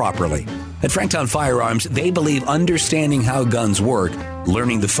prepare properly. At Franktown Firearms, they believe understanding how guns work,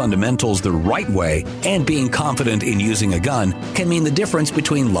 learning the fundamentals the right way, and being confident in using a gun can mean the difference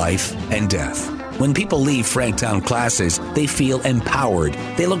between life and death. When people leave Franktown classes, they feel empowered.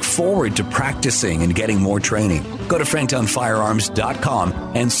 They look forward to practicing and getting more training. Go to franktownfirearms.com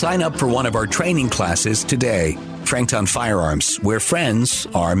and sign up for one of our training classes today. Franktown Firearms, where friends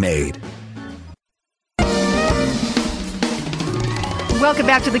are made. Welcome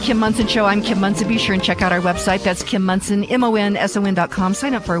back to the Kim Munson Show. I'm Kim Munson. Be sure and check out our website. That's Kim Munson, MONSON.com.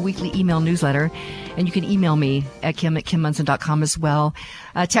 Sign up for our weekly email newsletter. And you can email me at Kim@KimMunson.com as well.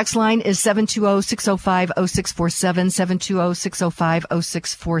 Text line is 720-605-0647,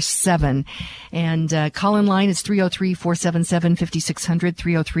 720-605-0647. And call-in line is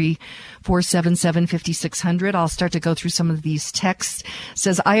 303-477-5600, 303-477-5600. I'll start to go through some of these texts. It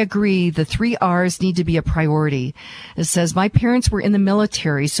says, I agree, the 3 R's need to be a priority. It says, my parents were in the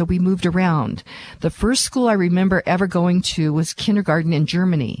military, so we moved around. The first school I remember ever going to was kindergarten in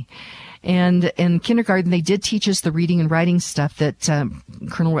Germany. And in kindergarten, they did teach us the reading and writing stuff that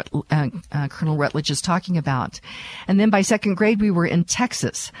Colonel Rutledge is talking about. And then by second grade, we were in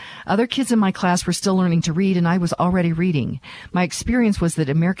Texas. Other kids in my class were still learning to read, and I was already reading. My experience was that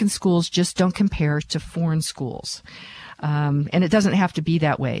American schools just don't compare to foreign schools. And it doesn't have to be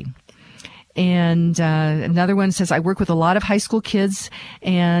that way. And another one says, I work with a lot of high school kids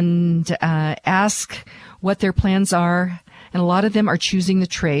and ask what their plans are. And a lot of them are choosing the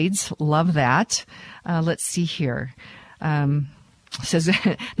trades. Love that. Let's see here. Says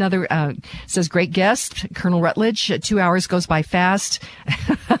great guest, Colonel Rutledge. 2 hours goes by fast.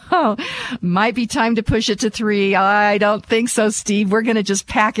 Might be time to push it to 3. I don't think so, Steve. We're going to just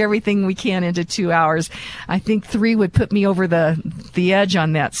pack everything we can into 2 hours. I think 3 would put me over the edge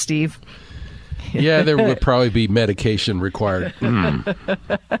on that, Steve. Yeah, there would probably be medication required.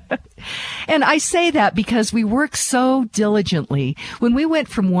 And I say that because we work so diligently. When we went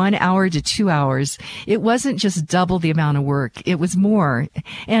from 1 hour to 2 hours, it wasn't just double the amount of work. It was more.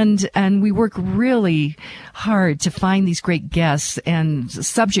 And we work really hard to find these great guests and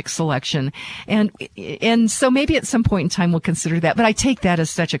subject selection. And so maybe at some point in time we'll consider that. But I take that as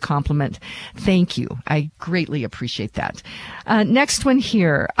such a compliment. Thank you. I greatly appreciate that. Next one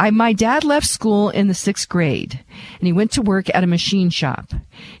here. My dad left school in the 6th grade, and he went to work at a machine shop.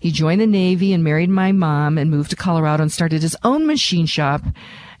 He joined the Navy and married my mom and moved to Colorado and started his own machine shop,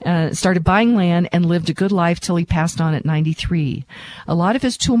 started buying land and lived a good life till he passed on at 93. A lot of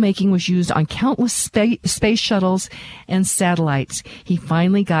his tool making was used on countless space shuttles and satellites. He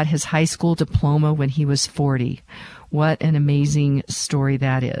finally got his high school diploma when he was 40. What an amazing story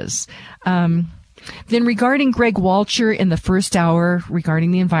that is. Then regarding Greg Walcher in the first hour regarding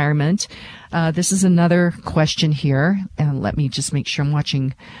the environment, this is another question here. And let me just make sure I'm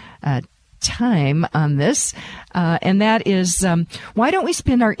watching time on this. And that is, why don't we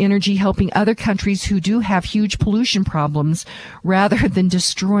spend our energy helping other countries who do have huge pollution problems rather than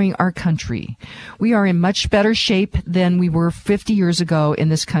destroying our country? We are in much better shape than we were 50 years ago in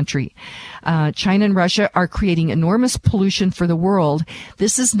this country. China and Russia are creating enormous pollution for the world.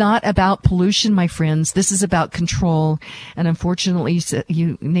 This is not about pollution, my friends. This is about control. And unfortunately,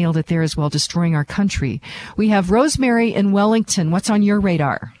 you nailed it there as well, destroying our country. We have Rosemary in Wellington. What's on your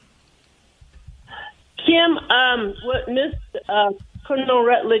radar? Kim, what Miss Colonel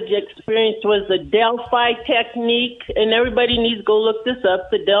Rutledge experienced was the Delphi technique, and everybody needs to go look this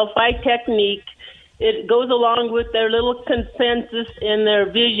up, the Delphi technique. It goes along with their little consensus in their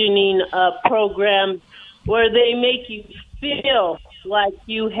visioning program, where they make you feel like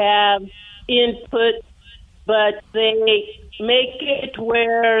you have input, but they make it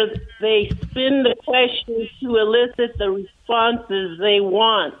where they spin the questions to elicit the responses they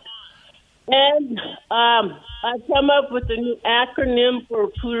want. And I've come up with a new acronym for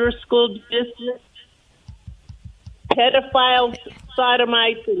Poudre School District: pedophiles,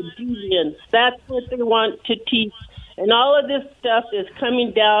 sodomites, and deviants. That's what they want to teach. And all of this stuff is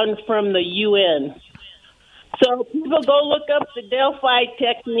coming down from the UN. So people go look up the Delphi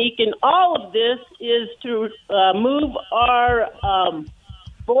technique, and all of this is to move our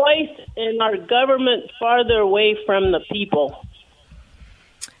voice and our government farther away from the people.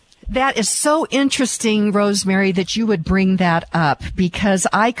 That is so interesting, Rosemary, that you would bring that up, because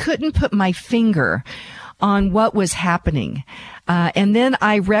I couldn't put my finger on what was happening. And then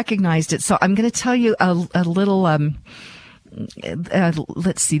I recognized it. So I'm going to tell you a little,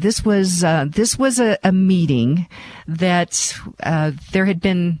 let's see, this was a meeting that, there had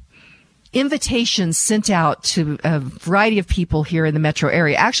been invitations sent out to a variety of people here in the metro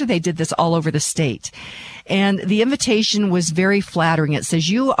area. Actually, they did this all over the state. And the invitation was very flattering. It says,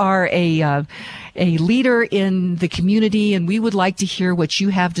 you are a leader in the community, and we would like to hear what you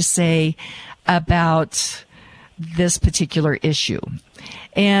have to say about this particular issue.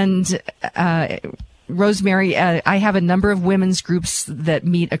 And Rosemary, I have a number of women's groups that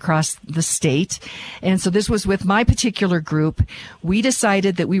meet across the state. And so this was with my particular group. We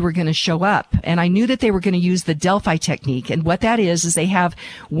decided that we were going to show up, and I knew that they were going to use the Delphi technique. And what that is they have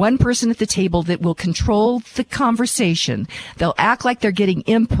one person at the table that will control the conversation. They'll act like they're getting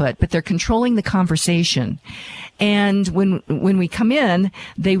input, but they're controlling the conversation. And when we come in,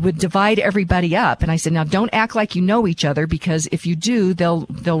 they would divide everybody up. And I said, now don't act like you know each other, because if you do,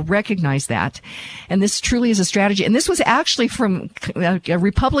 they'll recognize that. And this truly is a strategy. And this was actually from a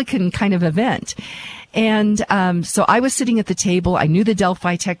Republican kind of event. And so I was sitting at the table. I knew the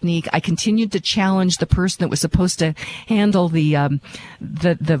Delphi technique. I continued to challenge the person that was supposed to handle the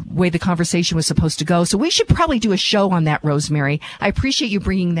way the conversation was supposed to go. So we should probably do a show on that, Rosemary. I appreciate you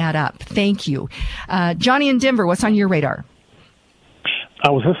bringing that up. Thank you. Johnny in Denver, what's on your radar?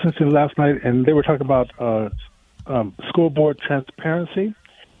 I was listening to last night, and they were talking about school board transparency.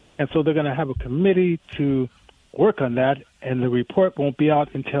 And so they're going to have a committee to work on that, and the report won't be out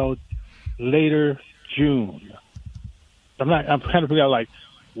until later June. I'm trying to figure out,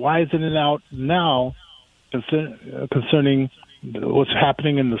 why isn't it out now concerning what's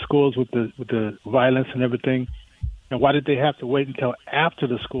happening in the schools with the violence and everything? And why did they have to wait until after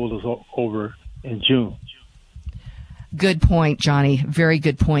the school is over in June? Good point, Johnny. Very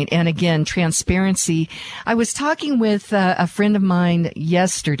good point. And again, transparency. I was talking with a friend of mine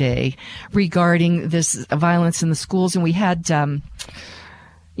yesterday regarding this violence in the schools, and we had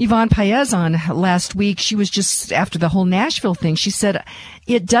Yvonne Paez on last week. She was just after the whole Nashville thing. She said,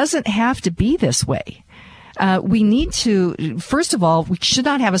 it doesn't have to be this way. we need to, first of all, we should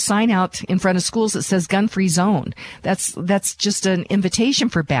not have a sign out in front of schools that says gun-free zone. That's just an invitation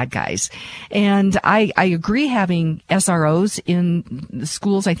for bad guys. And I agree having SROs in the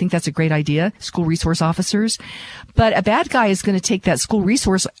schools. I think that's a great idea, school resource officers. But a bad guy is going to take that school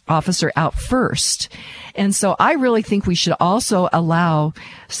resource officer out first. And so I really think we should also allow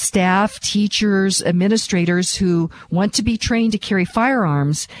staff, teachers, administrators who want to be trained to carry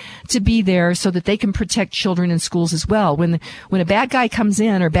firearms to be there so that they can protect children in schools as well. When a bad guy comes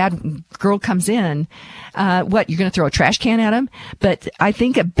in or bad girl comes in, you're going to throw a trash can at them? But I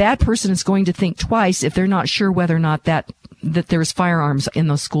think a bad person is going to think twice if they're not sure whether or not that there's firearms in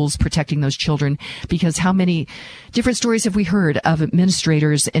those schools protecting those children, because how many different stories have we heard of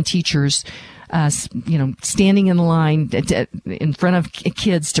administrators and teachers standing in the line in front of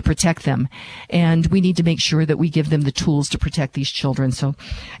kids to protect them. And we need to make sure that we give them the tools to protect these children. So,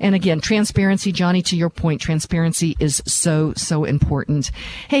 and again, transparency, Johnny, to your point, transparency is so, so important.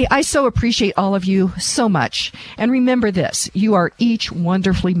 Hey, I so appreciate all of you so much. And remember this, you are each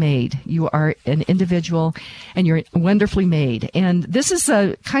wonderfully made. You are an individual and you're wonderfully made. And this is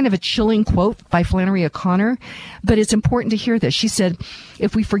a kind of a chilling quote by Flannery O'Connor, but it's important to hear this. She said,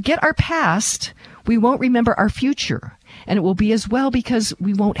 if we forget our past, we won't remember our future, and it will be as well because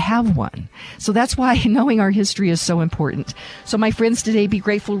we won't have one. So that's why knowing our history is so important. So my friends, today, be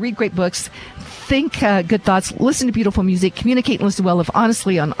grateful, read great books, think good thoughts, listen to beautiful music, communicate and listen well, live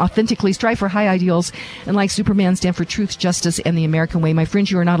honestly and authentically, strive for high ideals, and like Superman, stand for truth, justice, and the American way. My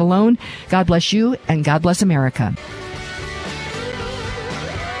friends, you are not alone. God bless you, and God bless America.